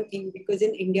add one thing, because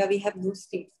in India, we have no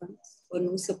state funds or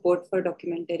no support for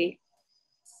documentary.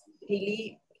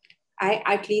 Really,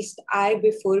 at least I,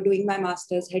 before doing my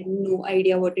master's, had no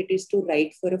idea what it is to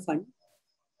write for a fund.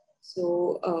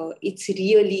 So it's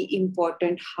really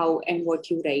important how and what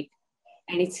you write.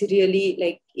 And it's really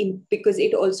like, because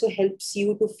it also helps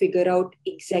you to figure out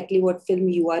exactly what film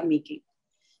you are making.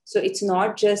 So it's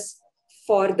not just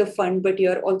for the fun, but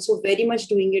you're also very much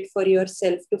doing it for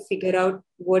yourself to figure out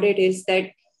what it is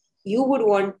that you would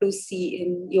want to see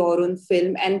in your own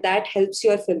film. And that helps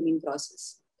your filming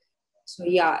process. So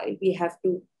yeah, we have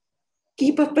to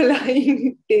keep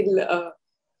applying till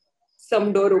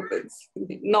some door opens.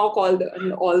 Knock all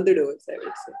the doors, I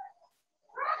would say.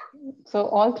 So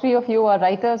all three of you are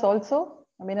writers also?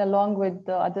 I mean, along with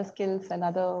the other skills and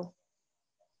other...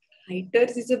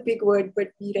 Writers is a big word, but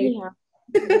we write.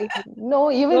 Yeah.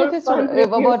 No, even if it's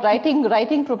about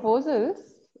writing proposals.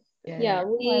 Yeah,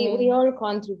 we all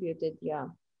contributed, yeah,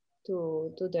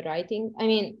 to the writing. I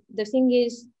mean, the thing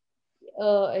is,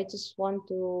 I just want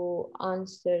to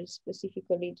answer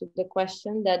specifically to the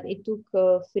question that it took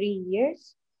 3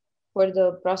 years for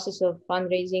the process of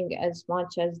fundraising as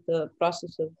much as the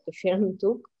process of the film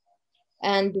took.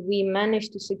 And we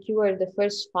managed to secure the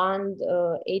first fund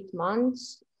 8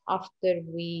 months after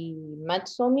we met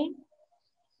Somi.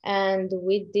 And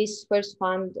with this first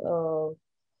fund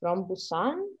from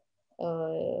Busan,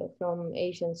 from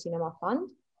Asian Cinema Fund,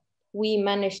 we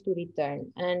managed to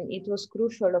return. And it was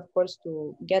crucial, of course,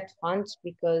 to get funds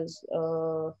because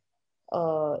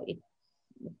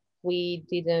we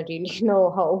didn't really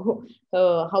know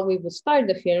how we would start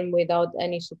the film without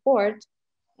any support.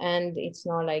 And it's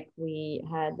not like we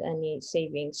had any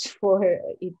savings for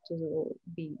it to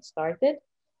be started,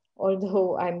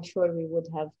 although I'm sure we would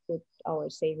have put our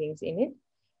savings in it.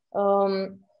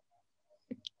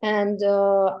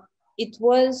 It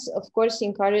was, of course,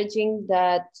 encouraging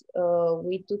that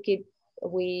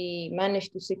we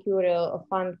managed to secure a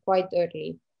fund quite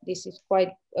early. This is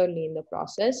quite early in the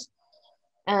process.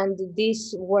 And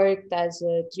this worked as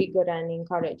a trigger and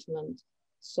encouragement.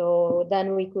 So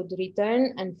then we could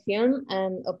return and film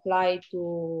and apply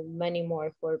to many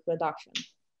more for production.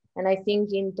 And I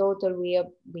think in total,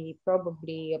 we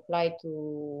probably applied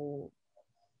to,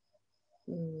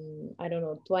 I don't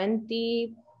know,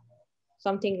 20,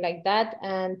 something like that.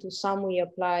 And to some we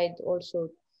applied also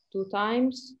 2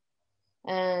 times.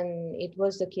 And it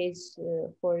was the case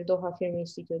for Doha Film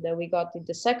Institute that we got it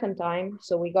the second time.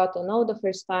 So we got a no the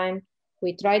first time,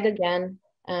 we tried again,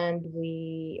 and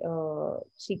we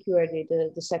secured it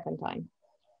the second time.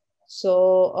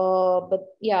 So,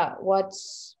 but yeah,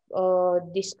 what's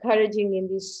discouraging in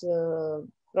this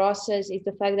process is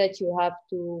the fact that you have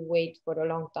to wait for a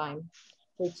long time,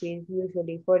 which is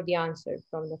usually for the answer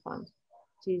from the fund.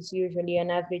 It is usually an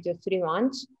average of 3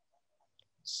 months.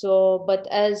 So, but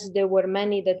as there were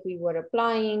many that we were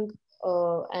applying,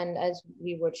 and as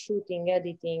we were shooting,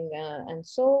 editing, and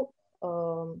so,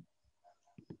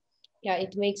 yeah,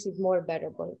 it makes it more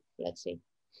bearable, let's say.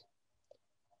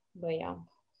 But yeah.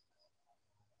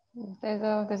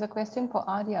 There's a question for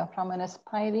Arya from an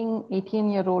aspiring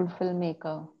 18-year-old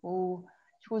filmmaker who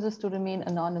chooses to remain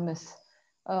anonymous.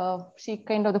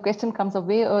 The question comes a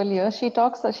way earlier. She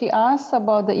asks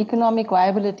about the economic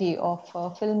viability of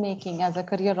filmmaking as a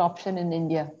career option in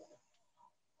India.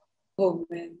 Oh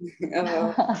man.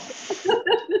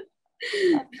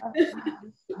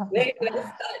 Where do I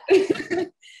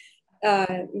start?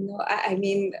 I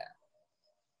mean,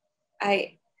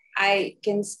 I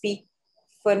can speak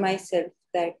for myself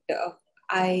that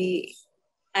I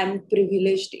am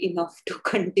privileged enough to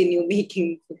continue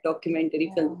making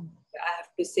documentary film. I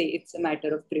have to say it's a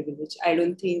matter of privilege. I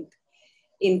don't think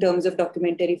in terms of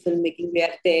documentary filmmaking, we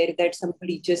are there that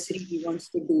somebody just really wants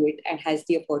to do it and has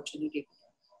the opportunity.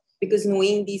 Because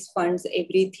knowing these funds,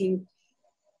 everything,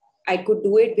 I could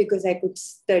do it because I could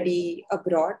study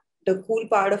abroad. The cool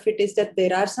part of it is that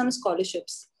there are some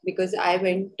scholarships, because I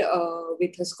went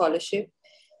with a scholarship,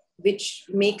 which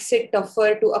makes it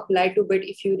tougher to apply to. But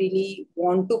if you really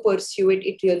want to pursue it,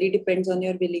 it really depends on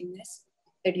your willingness.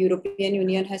 That European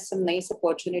Union has some nice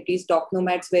opportunities. Doc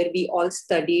Nomads, where we all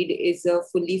studied, is a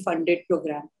fully funded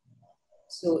program.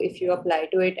 So if you apply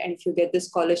to it and if you get the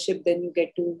scholarship, then you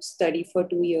get to study for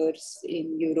 2 years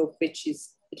in Europe, which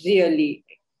is really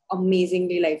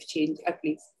amazingly life-changing. At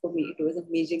least for me, it was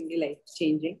amazingly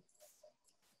life-changing.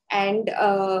 And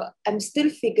I'm still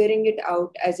figuring it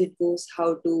out as it goes,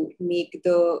 how to make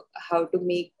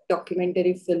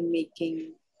documentary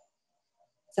filmmaking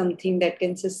something that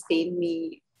can sustain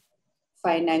me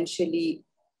financially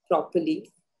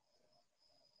properly.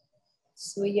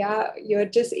 So yeah, you're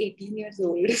just 18 years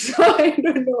old, so I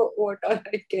don't know what all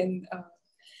I can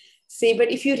say.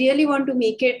 But if you really want to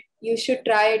make it, you should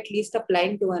try at least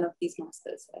applying to one of these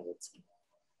masters, I would say.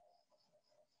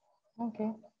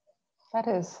 Okay. That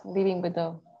is leaving with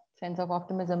a sense of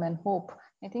optimism and hope.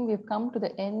 I think we've come to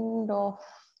the end of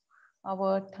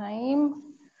our time.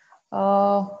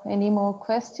 Any more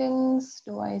questions?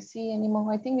 Do I see any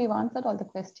more? I think we've answered all the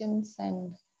questions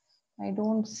and I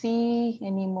don't see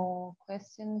any more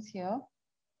questions here.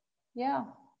 Yeah,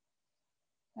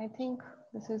 I think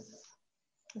this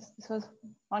was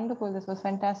wonderful. This was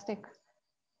fantastic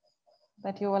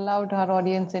that you allowed our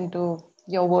audience into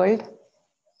your world.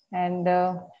 And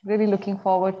really looking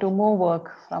forward to more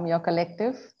work from your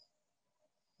collective.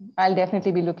 I'll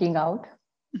definitely be looking out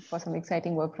for some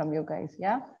exciting work from you guys.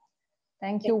 Yeah.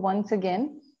 Thank you once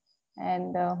again.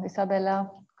 And Isabella,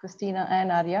 Cristina,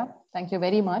 and Arya, thank you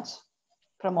very much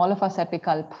from all of us at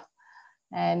Vikalp.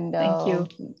 And thank you.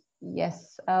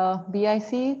 Yes,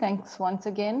 BIC, thanks once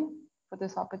again for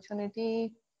this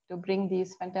opportunity to bring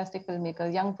these fantastic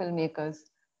filmmakers, young filmmakers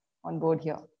on board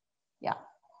here. Yeah.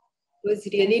 It was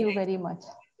really thank you very much.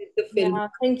 The film. Yeah,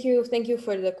 thank you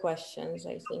for the questions. I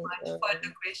think so much for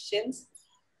the questions.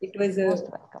 It was a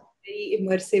very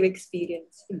immersive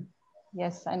experience.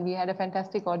 Yes, and we had a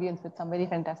fantastic audience with some very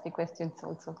fantastic questions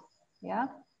also. Yeah.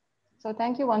 So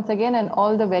thank you once again and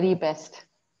all the very best.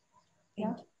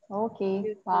 Yeah.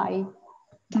 Okay. Bye.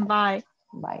 Bye.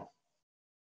 Bye.